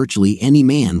can have virtually any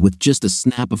man with just a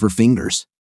snap of her fingers,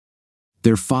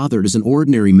 their father is an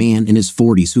ordinary man in his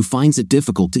 40s who finds it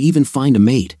difficult to even find a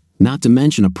mate, not to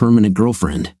mention a permanent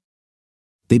girlfriend.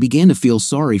 They began to feel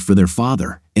sorry for their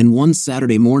father, and one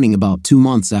Saturday morning about 2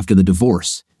 months after the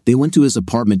divorce, they went to his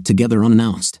apartment together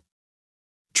unannounced.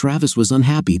 Travis was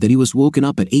unhappy that he was woken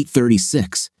up at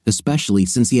 8:36, especially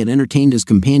since he had entertained his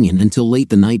companion until late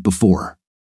the night before.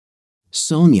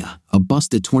 Sonia, a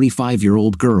busted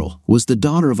 25-year-old girl, was the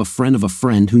daughter of a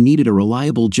friend who needed a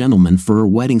reliable gentleman for her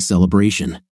wedding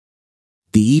celebration.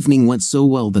 The evening went so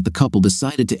well that the couple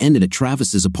decided to end it at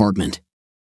Travis's apartment.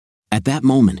 At that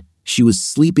moment, she was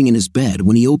sleeping in his bed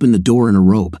when he opened the door in a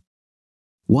robe.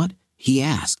 What? He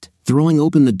asked, throwing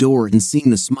open the door and seeing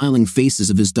the smiling faces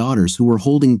of his daughters who were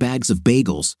holding bags of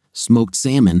bagels, smoked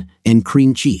salmon, and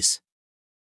cream cheese.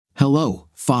 Hello,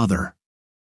 Father.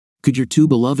 Could your 2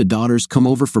 beloved daughters come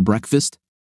over for breakfast?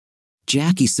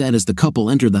 Jackie said as the couple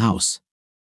entered the house.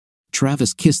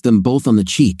 Travis kissed them both on the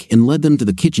cheek and led them to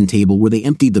the kitchen table where they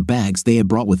emptied the bags they had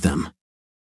brought with them.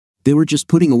 They were just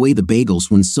putting away the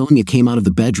bagels when Sonia came out of the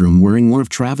bedroom wearing one of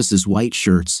Travis's white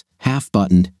shirts,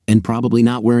 half-buttoned, and probably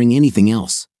not wearing anything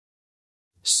else.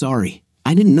 Sorry,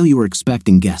 I didn't know you were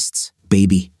expecting guests,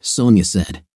 baby, Sonia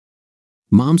said.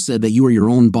 Mom said that you are your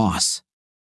own boss.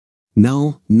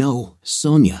 No,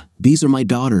 Sonia, these are my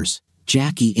daughters,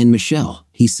 Jackie and Michelle,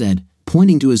 he said,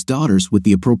 pointing to his daughters with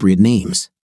the appropriate names.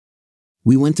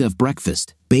 We went to have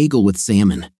breakfast, bagel with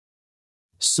salmon.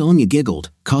 Sonia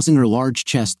giggled, causing her large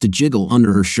chest to jiggle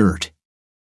under her shirt.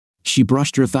 She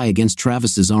brushed her thigh against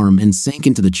Travis's arm and sank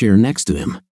into the chair next to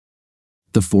him.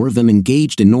 The 4 of them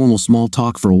engaged in normal small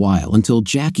talk for a while until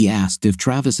Jackie asked if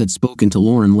Travis had spoken to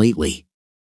Lauren lately.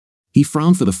 He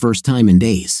frowned for the first time in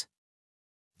days.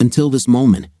 Until this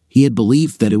moment, he had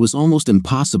believed that it was almost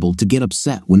impossible to get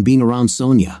upset when being around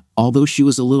Sonia, although she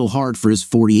was a little hard for his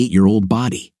 48-year-old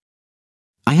body.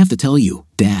 I have to tell you,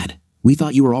 Dad, we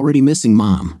thought you were already missing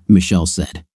Mom, Michelle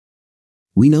said.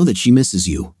 We know that she misses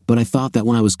you, but I thought that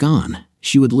when I was gone,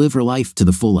 she would live her life to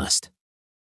the fullest.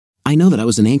 I know that I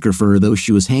was an anchor for her though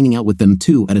she was hanging out with them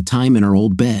 2 at a time in our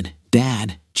old bed,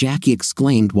 Dad, Jackie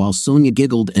exclaimed while Sonia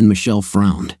giggled and Michelle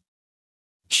frowned.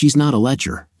 She's not a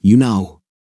lecher, you know.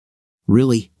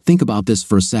 Really, think about this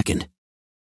for a second.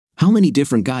 How many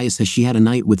different guys has she had a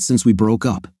night with since we broke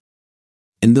up?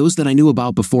 And those that I knew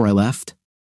about before I left?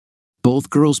 Both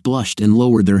girls blushed and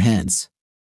lowered their heads.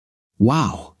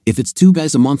 Wow, if it's 2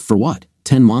 guys a month for what,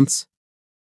 10 months?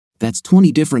 That's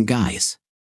 20 different guys.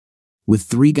 With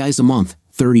 3 guys a month,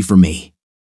 30 for me.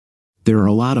 There are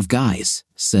a lot of guys,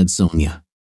 said Sonia.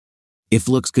 If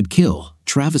looks could kill,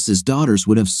 Travis's daughters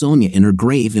would have Sonia in her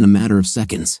grave in a matter of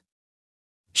seconds.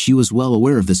 She was well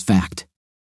aware of this fact.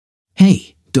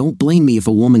 Hey, don't blame me if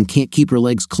a woman can't keep her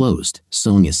legs closed,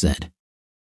 Sonia said.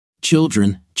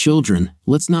 Children,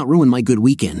 let's not ruin my good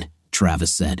weekend,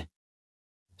 Travis said.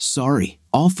 Sorry,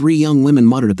 all 3 young women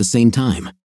muttered at the same time.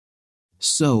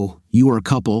 So, you are a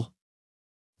couple?"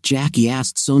 Jackie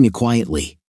asked Sonia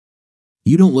quietly.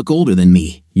 "You don't look older than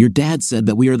me. Your dad said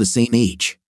that we are the same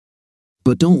age.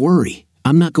 But don't worry,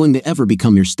 I'm not going to ever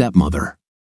become your stepmother.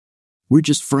 We're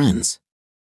just friends.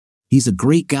 He's a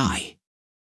great guy.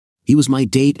 He was my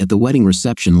date at the wedding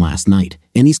reception last night,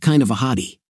 and he's kind of a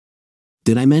hottie.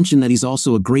 Did I mention that he's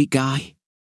also a great guy?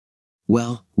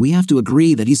 Well, we have to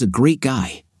agree that he's a great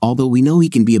guy, although we know he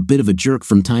can be a bit of a jerk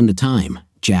from time to time,"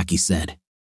 Jackie said.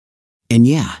 "And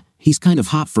yeah, he's kind of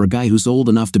hot for a guy who's old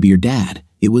enough to be your dad."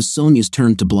 It was Sonia's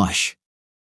turn to blush.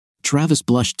 Travis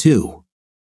blushed too.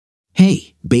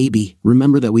 "Hey, baby,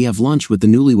 remember that we have lunch with the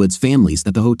newlyweds' families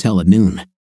at the hotel at noon.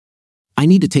 I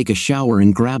need to take a shower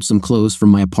and grab some clothes from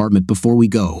my apartment before we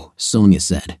go," Sonia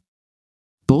said.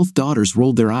 Both daughters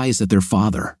rolled their eyes at their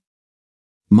father.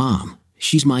 "Mom,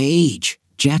 she's my age,"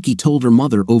 Jackie told her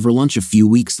mother over lunch a few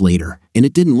weeks later, and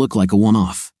it didn't look like a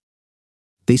one-off.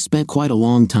 They spent quite a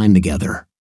long time together.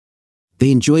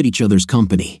 They enjoyed each other's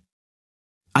company.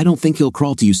 "I don't think he'll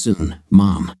crawl to you soon,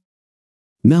 Mom."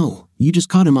 "No, you just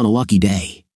caught him on a lucky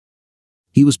day.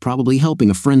 He was probably helping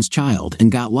a friend's child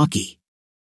and got lucky.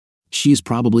 She is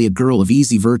probably a girl of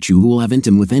easy virtue who will have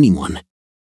intim with anyone.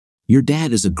 Your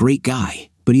dad is a great guy,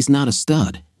 but he's not a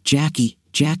stud."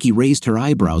 Jackie raised her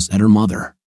eyebrows at her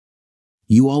mother.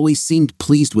 "You always seemed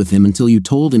pleased with him until you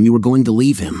told him you were going to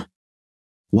leave him.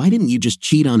 Why didn't you just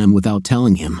cheat on him without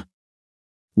telling him?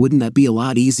 Wouldn't that be a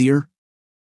lot easier?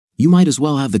 You might as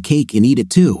well have the cake and eat it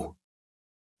too."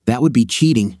 "That would be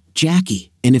cheating,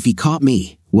 Jackie, and if he caught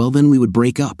me, well then we would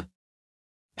break up.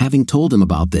 Having told him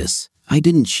about this, I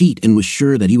didn't cheat and was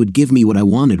sure that he would give me what I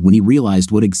wanted when he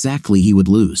realized what exactly he would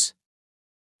lose.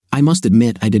 I must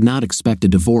admit I did not expect a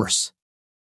divorce.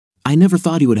 I never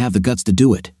thought he would have the guts to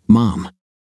do it, Mom.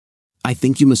 I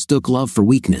think you mistook love for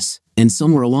weakness, and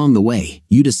somewhere along the way,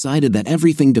 you decided that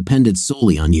everything depended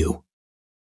solely on you.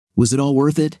 Was it all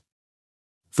worth it?"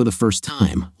 For the first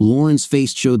time, Lauren's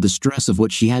face showed the stress of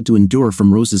what she had to endure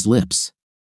from Rose's lips.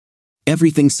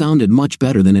 Everything sounded much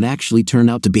better than it actually turned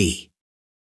out to be.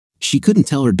 She couldn't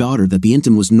tell her daughter that the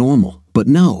intim was normal, but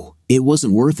no, it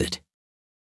wasn't worth it.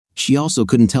 She also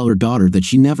couldn't tell her daughter that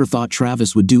she never thought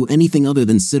Travis would do anything other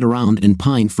than sit around and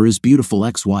pine for his beautiful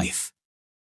ex-wife.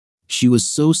 She was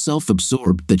so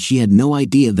self-absorbed that she had no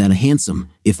idea that a handsome,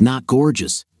 if not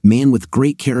gorgeous, man with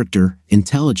great character,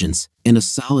 intelligence, and a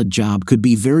solid job could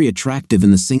be very attractive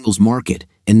in the singles market,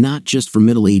 and not just for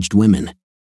middle-aged women.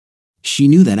 She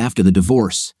knew that after the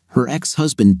divorce, her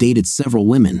ex-husband dated several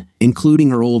women,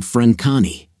 including her old friend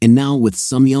Connie, and now with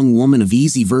some young woman of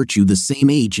easy virtue the same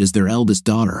age as their eldest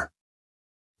daughter.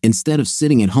 Instead of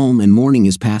sitting at home and mourning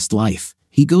his past life,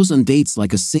 he goes on dates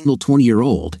like a single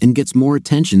 20-year-old and gets more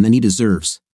attention than he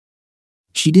deserves.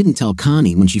 She didn't tell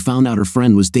Connie when she found out her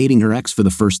friend was dating her ex for the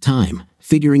first time,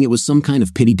 figuring it was some kind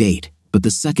of pity date, but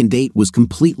the second date was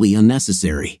completely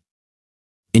unnecessary.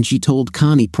 And she told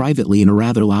Connie privately in a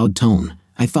rather loud tone,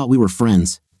 "I thought we were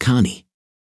friends, Connie.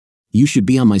 You should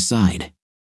be on my side.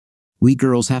 We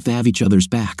girls have to have each other's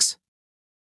backs.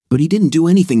 But he didn't do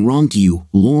anything wrong to you,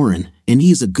 Lauren, and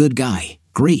he is a good guy,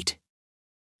 great.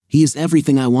 He is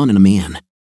everything I want in a man.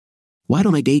 Why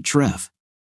don't I date Trev?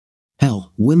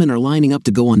 Hell, women are lining up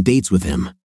to go on dates with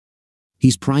him.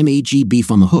 He's prime AG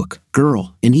beef on the hook,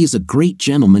 girl, and he is a great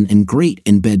gentleman and great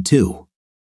in bed too.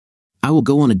 I will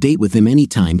go on a date with him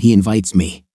anytime he invites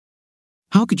me.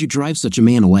 How could you drive such a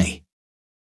man away?"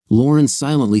 Lauren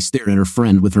silently stared at her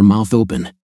friend with her mouth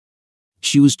open.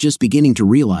 She was just beginning to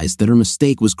realize that her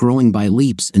mistake was growing by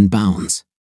leaps and bounds.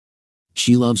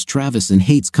 She loves Travis and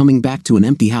hates coming back to an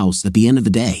empty house at the end of the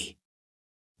day.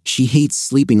 She hates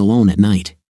sleeping alone at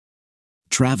night.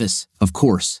 Travis, of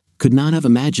course, could not have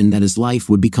imagined that his life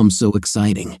would become so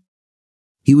exciting.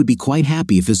 He would be quite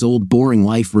happy if his old boring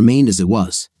life remained as it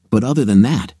was, but other than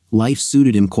that, life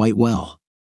suited him quite well.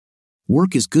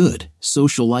 Work is good,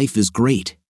 social life is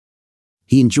great.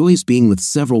 He enjoys being with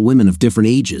several women of different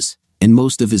ages, and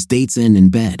most of his dates end in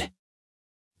bed.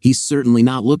 He's certainly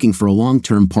not looking for a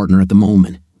long-term partner at the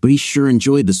moment, but he sure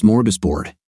enjoyed the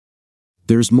smorgasbord.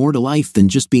 There's more to life than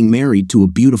just being married to a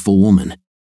beautiful woman.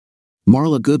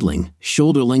 Marla Goodling,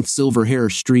 shoulder-length silver hair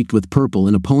streaked with purple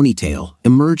in a ponytail,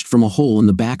 emerged from a hole in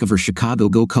the back of her Chicago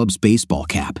Go Cubs baseball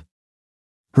cap.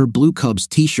 Her blue Cubs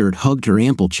t-shirt hugged her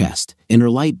ample chest, and her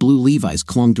light blue Levi's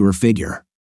clung to her figure.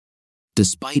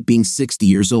 Despite being 60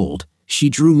 years old, she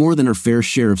drew more than her fair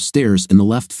share of stares in the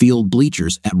left field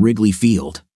bleachers at Wrigley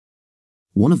Field.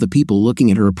 One of the people looking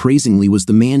at her appraisingly was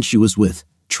the man she was with,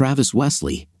 Travis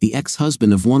Wesley, the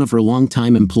ex-husband of one of her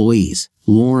longtime employees,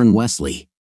 Lauren Wesley.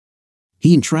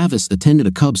 He and Travis attended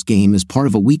a Cubs game as part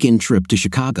of a weekend trip to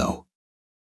Chicago.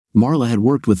 Marla had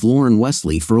worked with Lauren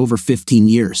Wesley for over 15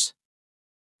 years.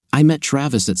 I met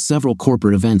Travis at several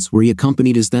corporate events where he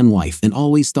accompanied his then-wife and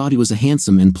always thought he was a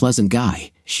handsome and pleasant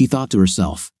guy, she thought to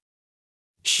herself.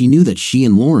 She knew that she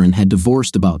and Lauren had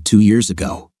divorced about 2 years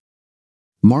ago.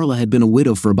 Marla had been a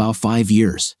widow for about 5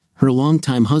 years. Her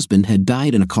longtime husband had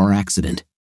died in a car accident.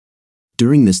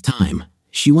 During this time,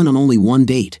 she went on only one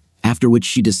date, after which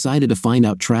she decided to find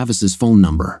out Travis's phone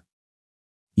number.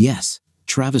 Yes,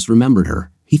 Travis remembered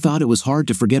her. He thought it was hard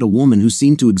to forget a woman who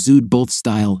seemed to exude both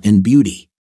style and beauty.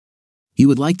 He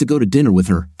would like to go to dinner with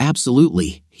her,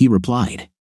 absolutely, he replied.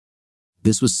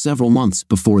 This was several months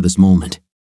before this moment.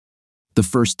 The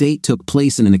first date took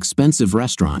place in an expensive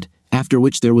restaurant, after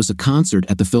which there was a concert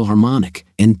at the Philharmonic,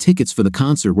 and tickets for the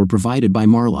concert were provided by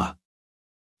Marla.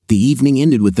 The evening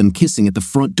ended with them kissing at the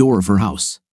front door of her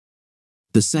house.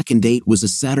 The second date was a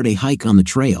Saturday hike on the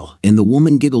trail, and the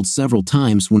woman giggled several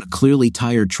times when a clearly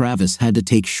tired Travis had to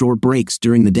take short breaks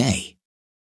during the day.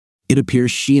 It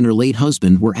appears she and her late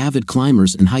husband were avid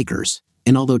climbers and hikers,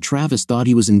 and although Travis thought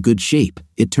he was in good shape,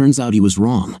 it turns out he was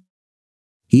wrong.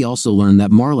 He also learned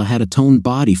that Marla had a toned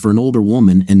body for an older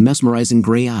woman and mesmerizing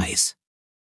gray eyes.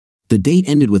 The date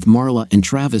ended with Marla and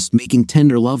Travis making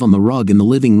tender love on the rug in the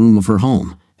living room of her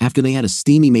home, after they had a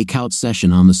steamy make-out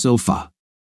session on the sofa.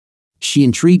 She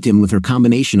intrigued him with her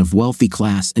combination of wealthy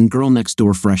class and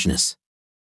girl-next-door freshness.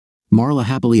 Marla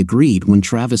happily agreed when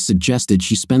Travis suggested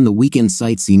she spend the weekend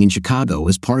sightseeing in Chicago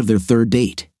as part of their third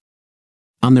date.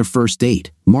 On their first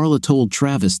date, Marla told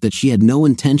Travis that she had no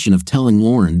intention of telling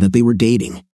Lauren that they were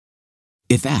dating.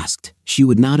 If asked, she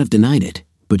would not have denied it,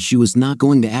 but she was not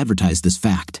going to advertise this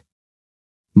fact.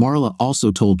 Marla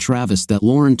also told Travis that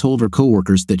Lauren told her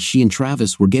coworkers that she and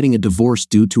Travis were getting a divorce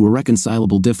due to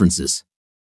irreconcilable differences.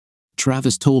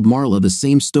 Travis told Marla the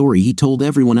same story he told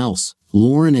everyone else.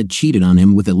 Lauren had cheated on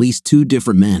him with at least 2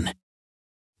 different men.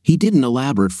 He didn't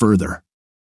elaborate further.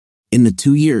 In the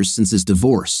 2 years since his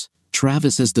divorce,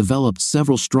 Travis has developed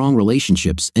several strong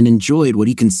relationships and enjoyed what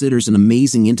he considers an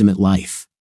amazing intimate life.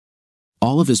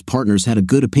 All of his partners had a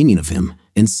good opinion of him,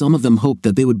 and some of them hoped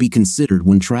that they would be considered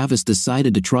when Travis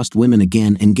decided to trust women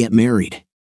again and get married.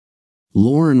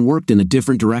 Lauren worked in a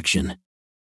different direction.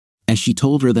 As she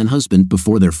told her then-husband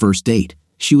before their first date,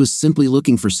 she was simply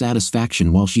looking for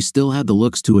satisfaction while she still had the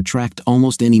looks to attract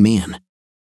almost any man.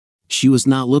 She was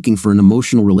not looking for an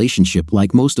emotional relationship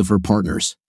like most of her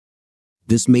partners.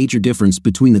 This major difference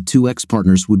between the 2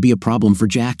 ex-partners would be a problem for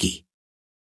Jackie.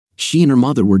 She and her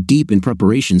mother were deep in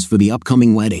preparations for the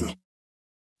upcoming wedding,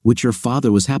 which her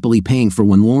father was happily paying for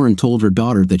when Lauren told her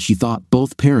daughter that she thought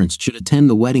both parents should attend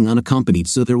the wedding unaccompanied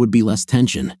so there would be less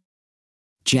tension.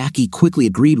 Jackie quickly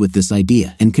agreed with this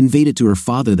idea and conveyed it to her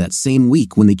father that same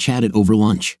week when they chatted over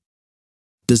lunch.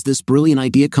 "Does this brilliant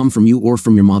idea come from you or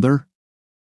from your mother?"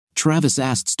 Travis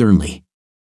asked sternly.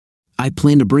 "I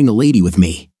plan to bring a lady with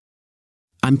me.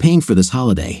 I'm paying for this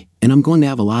holiday, and I'm going to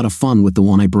have a lot of fun with the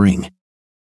one I bring.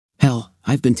 Hell,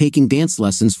 I've been taking dance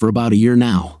lessons for about a year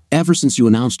now, ever since you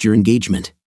announced your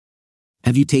engagement.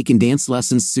 Have you taken dance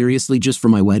lessons seriously just for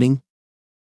my wedding?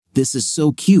 This is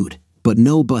so cute, but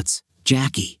no buts,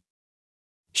 Jackie."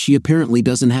 She apparently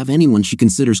doesn't have anyone she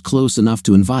considers close enough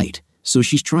to invite, so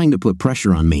she's trying to put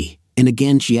pressure on me, and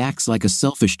again she acts like a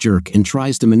selfish jerk and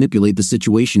tries to manipulate the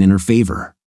situation in her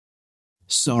favor.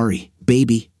 "Sorry,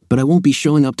 baby, but I won't be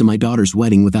showing up to my daughter's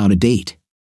wedding without a date.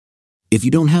 If you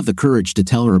don't have the courage to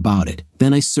tell her about it,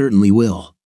 then I certainly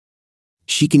will.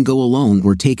 She can go alone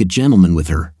or take a gentleman with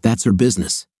her, that's her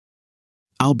business."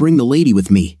 "I'll bring the lady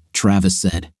with me," Travis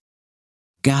said.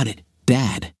 "Got it,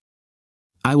 Dad.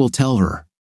 I will tell her.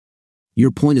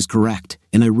 Your point is correct,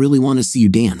 and I really want to see you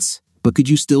dance, but could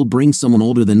you still bring someone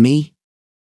older than me?"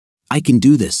 "I can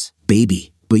do this,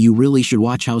 baby, but you really should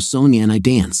watch how Sonia and I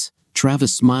dance."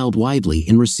 Travis smiled widely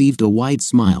and received a wide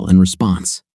smile in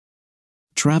response.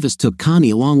 Travis took Connie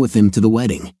along with him to the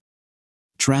wedding.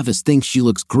 Travis thinks she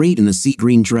looks great in the sea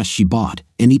green dress she bought,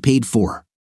 and he paid for.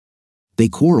 They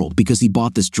quarreled because he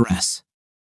bought this dress.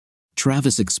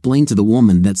 Travis explained to the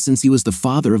woman that since he was the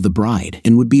father of the bride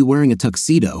and would be wearing a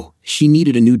tuxedo, she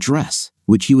needed a new dress,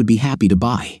 which he would be happy to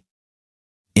buy.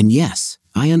 "And yes,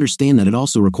 I understand that it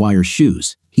also requires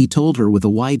shoes," he told her with a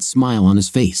wide smile on his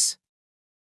face.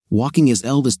 Walking his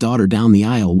eldest daughter down the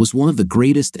aisle was one of the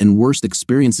greatest and worst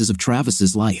experiences of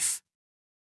Travis's life.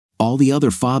 All the other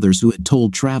fathers who had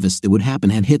told Travis it would happen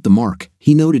had hit the mark,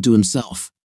 he noted to himself.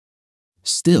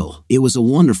 Still, it was a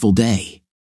wonderful day.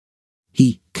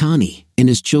 He, Connie, and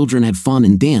his children had fun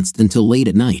and danced until late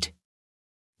at night.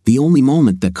 The only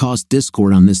moment that caused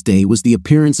discord on this day was the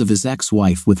appearance of his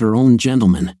ex-wife with her own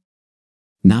gentleman.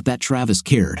 Not that Travis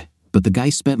cared, but the guy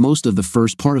spent most of the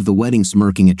first part of the wedding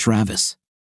smirking at Travis.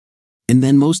 And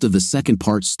then most of the second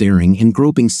part staring and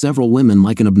groping several women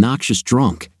like an obnoxious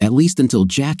drunk, at least until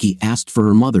Jackie asked for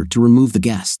her mother to remove the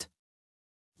guest.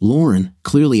 Lauren,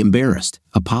 clearly embarrassed,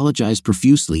 apologized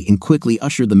profusely and quickly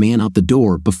ushered the man out the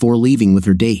door before leaving with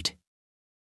her date.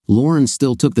 Lauren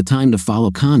still took the time to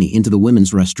follow Connie into the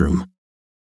women's restroom.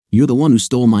 "You're the one who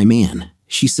stole my man,"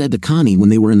 she said to Connie when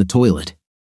they were in the toilet.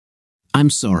 "I'm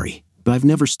sorry, but I've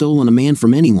never stolen a man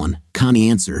from anyone," Connie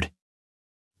answered.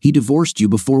 "He divorced you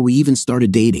before we even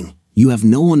started dating. You have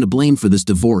no one to blame for this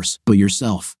divorce but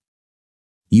yourself.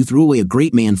 You threw away a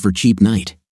great man for a cheap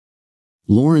night."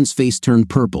 Lauren's face turned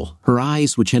purple, her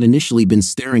eyes, which had initially been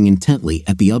staring intently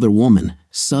at the other woman,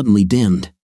 suddenly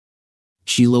dimmed.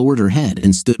 She lowered her head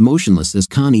and stood motionless as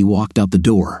Connie walked out the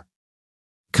door.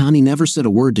 Connie never said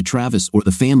a word to Travis or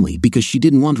the family because she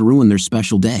didn't want to ruin their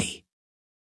special day.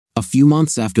 A few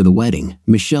months after the wedding,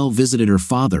 Michelle visited her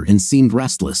father and seemed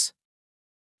restless.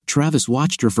 Travis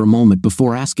watched her for a moment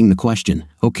before asking the question,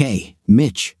 "Okay,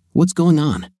 Mitch, what's going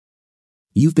on?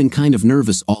 You've been kind of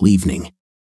nervous all evening."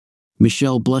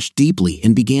 Michelle blushed deeply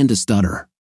and began to stutter.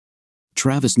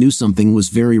 Travis knew something was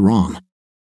very wrong.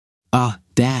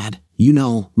 Dad, you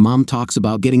know, Mom talks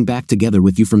about getting back together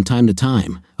with you from time to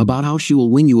time, about how she will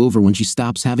win you over when she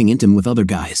stops having intim with other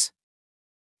guys."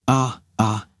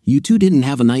 You two didn't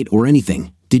have a night or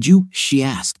anything, did you?" she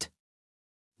asked.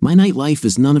 "My nightlife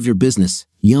is none of your business,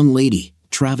 young lady,"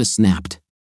 Travis snapped.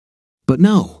 "But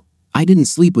no, I didn't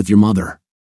sleep with your mother."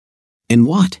 "And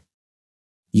what?"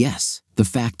 "Yes, the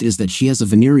fact is that she has a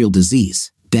venereal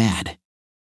disease, Dad."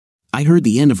 "I heard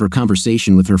the end of her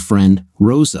conversation with her friend,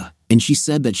 Rosa, and she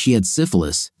said that she had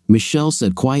syphilis," Michelle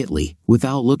said quietly,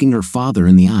 without looking her father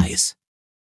in the eyes.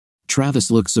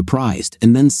 Travis looked surprised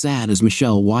and then sad as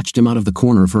Michelle watched him out of the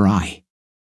corner of her eye.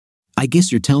 "I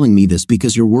guess you're telling me this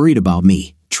because you're worried about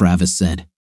me," Travis said.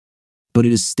 "But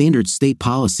it is standard state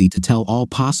policy to tell all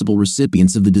possible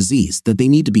recipients of the disease that they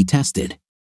need to be tested."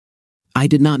 "I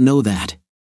did not know that."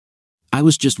 "I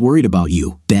was just worried about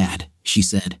you, Dad," she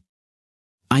said.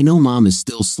 "I know Mom is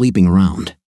still sleeping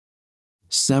around.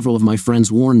 Several of my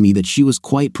friends warned me that she was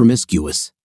quite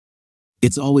promiscuous.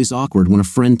 It's always awkward when a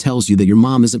friend tells you that your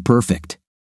mom isn't perfect."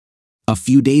 A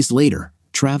few days later,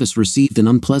 Travis received an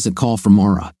unpleasant call from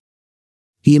Mara.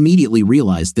 He immediately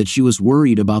realized that she was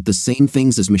worried about the same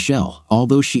things as Michelle,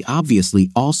 although she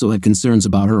obviously also had concerns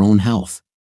about her own health.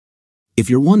 "If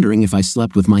you're wondering if I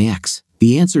slept with my ex,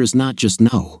 the answer is not just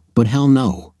no, but hell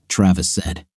no," Travis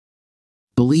said.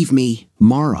 "Believe me,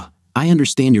 Mara, I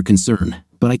understand your concern,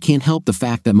 but I can't help the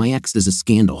fact that my ex is a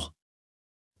scandal.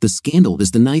 The scandal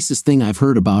is the nicest thing I've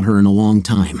heard about her in a long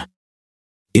time.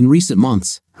 In recent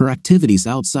months, her activities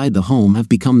outside the home have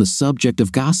become the subject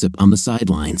of gossip on the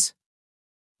sidelines.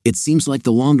 It seems like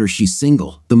the longer she's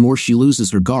single, the more she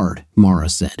loses her guard," Mara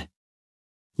said.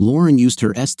 Lauren used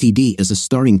her STD as a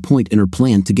starting point in her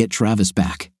plan to get Travis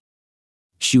back.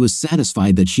 She was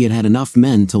satisfied that she had had enough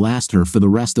men to last her for the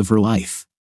rest of her life.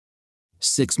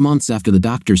 6 months after the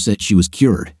doctor said she was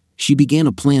cured, she began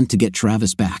a plan to get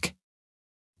Travis back.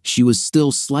 She was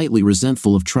still slightly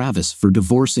resentful of Travis for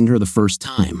divorcing her the first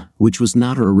time, which was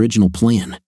not her original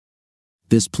plan.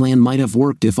 This plan might have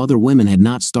worked if other women had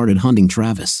not started hunting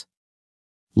Travis.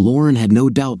 Lauren had no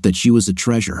doubt that she was a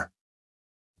treasure.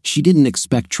 She didn't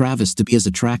expect Travis to be as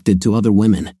attracted to other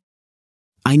women.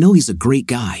 "I know he's a great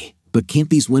guy, but can't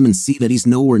these women see that he's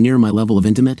nowhere near my level of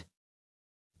intimate?"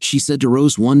 she said to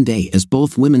Rose one day as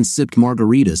both women sipped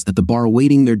margaritas at the bar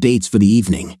waiting their dates for the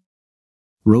evening.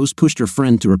 Rose pushed her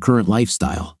friend to her current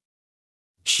lifestyle.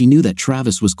 She knew that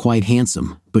Travis was quite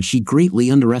handsome, but she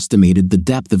greatly underestimated the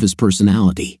depth of his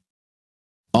personality.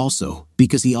 Also,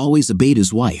 because he always obeyed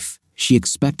his wife, she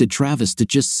expected Travis to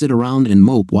just sit around and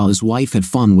mope while his wife had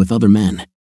fun with other men.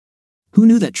 Who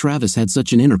knew that Travis had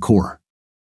such an inner core?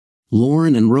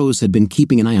 Lauren and Rose had been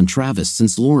keeping an eye on Travis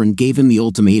since Lauren gave him the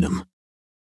ultimatum.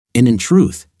 And in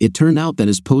truth, it turned out that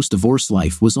his post-divorce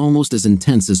life was almost as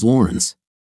intense as Lauren's.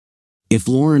 If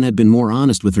Lauren had been more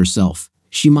honest with herself,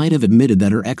 she might have admitted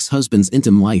that her ex-husband's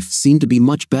intimate life seemed to be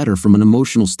much better from an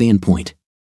emotional standpoint.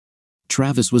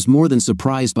 Travis was more than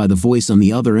surprised by the voice on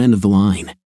the other end of the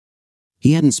line.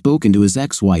 He hadn't spoken to his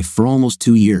ex-wife for almost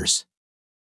 2 years.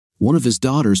 One of his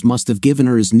daughters must have given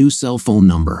her his new cell phone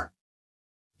number.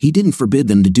 He didn't forbid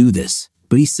them to do this,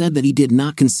 but he said that he did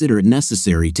not consider it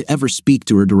necessary to ever speak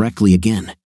to her directly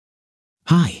again.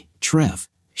 "Hi, Trev,"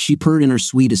 she purred in her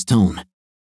sweetest tone.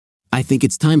 "I think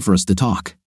it's time for us to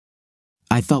talk.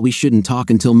 I thought we shouldn't talk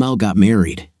until Mel got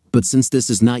married, but since this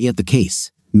is not yet the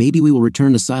case, maybe we will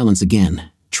return to silence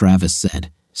again," Travis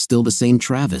said. "Still the same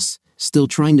Travis, still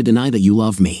trying to deny that you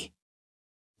love me."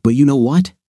 But you know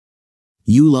what?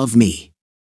 You love me.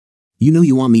 You know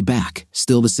you want me back,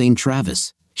 still the same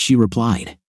Travis, she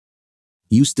replied.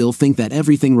 You still think that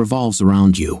everything revolves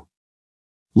around you.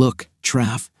 Look,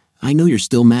 Trav, I know you're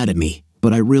still mad at me,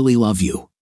 but I really love you.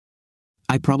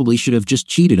 I probably should have just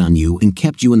cheated on you and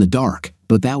kept you in the dark,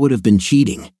 but that would have been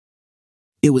cheating.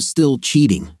 It was still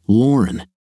cheating, Lauren.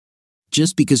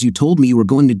 Just because you told me you were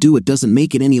going to do it doesn't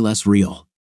make it any less real.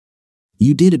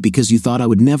 You did it because you thought I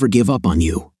would never give up on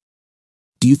you.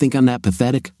 Do you think I'm that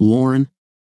pathetic, Lauren?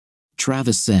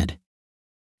 Travis said.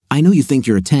 I know you think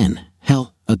you're a 10,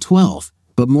 hell, a 12,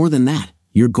 but more than that,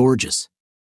 you're gorgeous.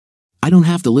 I don't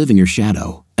have to live in your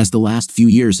shadow, as the last few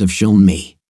years have shown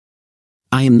me.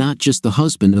 I am not just the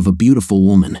husband of a beautiful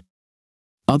woman.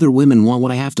 Other women want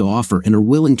what I have to offer and are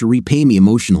willing to repay me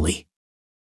emotionally.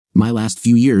 My last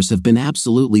few years have been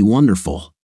absolutely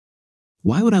wonderful.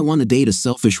 Why would I want to date a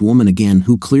selfish woman again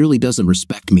who clearly doesn't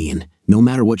respect me and, no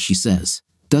matter what she says,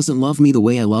 doesn't love me the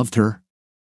way I loved her?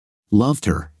 Loved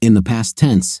her, in the past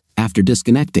tense. After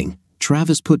disconnecting,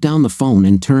 Travis put down the phone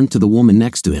and turned to the woman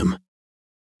next to him.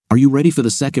 Are you ready for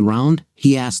the second round?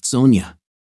 He asked Sonia.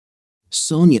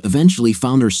 Sonia eventually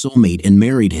found her soulmate and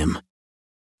married him.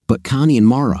 But Connie and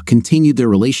Mara continued their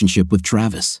relationship with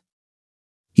Travis.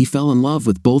 He fell in love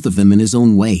with both of them in his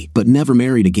own way but never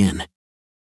married again.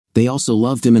 They also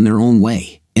loved him in their own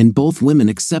way, and both women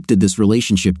accepted this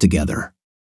relationship together.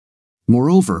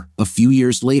 Moreover, a few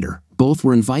years later, both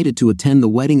were invited to attend the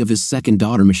wedding of his second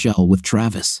daughter Michelle with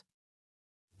Travis.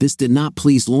 This did not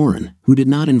please Lauren, who did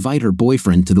not invite her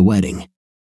boyfriend to the wedding.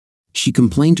 She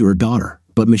complained to her daughter,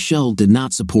 but Michelle did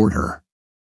not support her.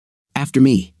 After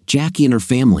me, Jackie and her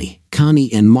family,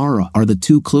 Connie and Mara, are the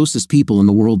two closest people in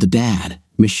the world to Dad,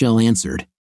 Michelle answered.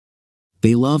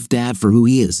 They love Dad for who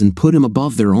he is and put him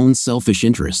above their own selfish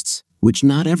interests, which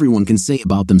not everyone can say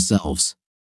about themselves.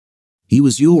 He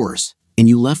was yours, and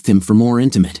you left him for more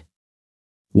intimate.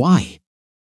 Why?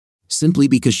 Simply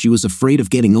because she was afraid of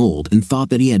getting old and thought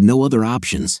that he had no other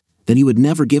options, that he would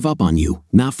never give up on you,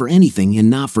 not for anything and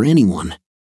not for anyone.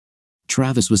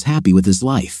 Travis was happy with his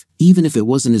life, even if it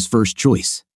wasn't his first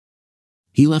choice.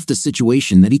 He left a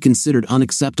situation that he considered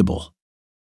unacceptable.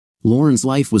 Lauren's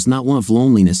life was not one of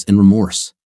loneliness and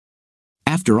remorse.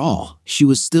 After all, she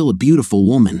was still a beautiful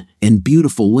woman, and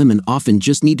beautiful women often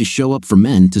just need to show up for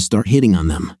men to start hitting on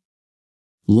them.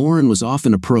 Lauren was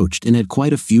often approached and had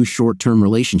quite a few short-term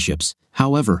relationships,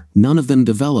 however, none of them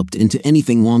developed into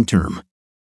anything long-term.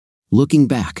 Looking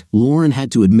back, Lauren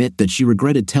had to admit that she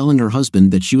regretted telling her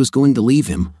husband that she was going to leave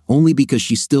him, only because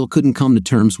she still couldn't come to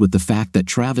terms with the fact that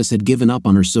Travis had given up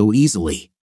on her so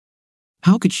easily.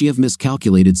 How could she have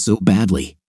miscalculated so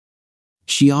badly?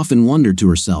 She often wondered to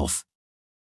herself.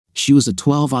 She was a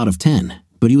 12 out of 10,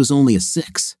 but he was only a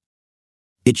 6.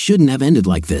 It shouldn't have ended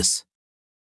like this.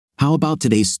 How about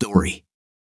today's story?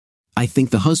 I think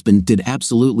the husband did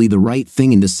absolutely the right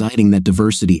thing in deciding that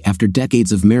divorcity after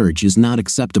decades of marriage is not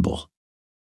acceptable.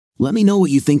 Let me know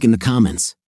what you think in the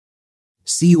comments.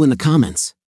 See you in the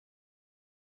comments.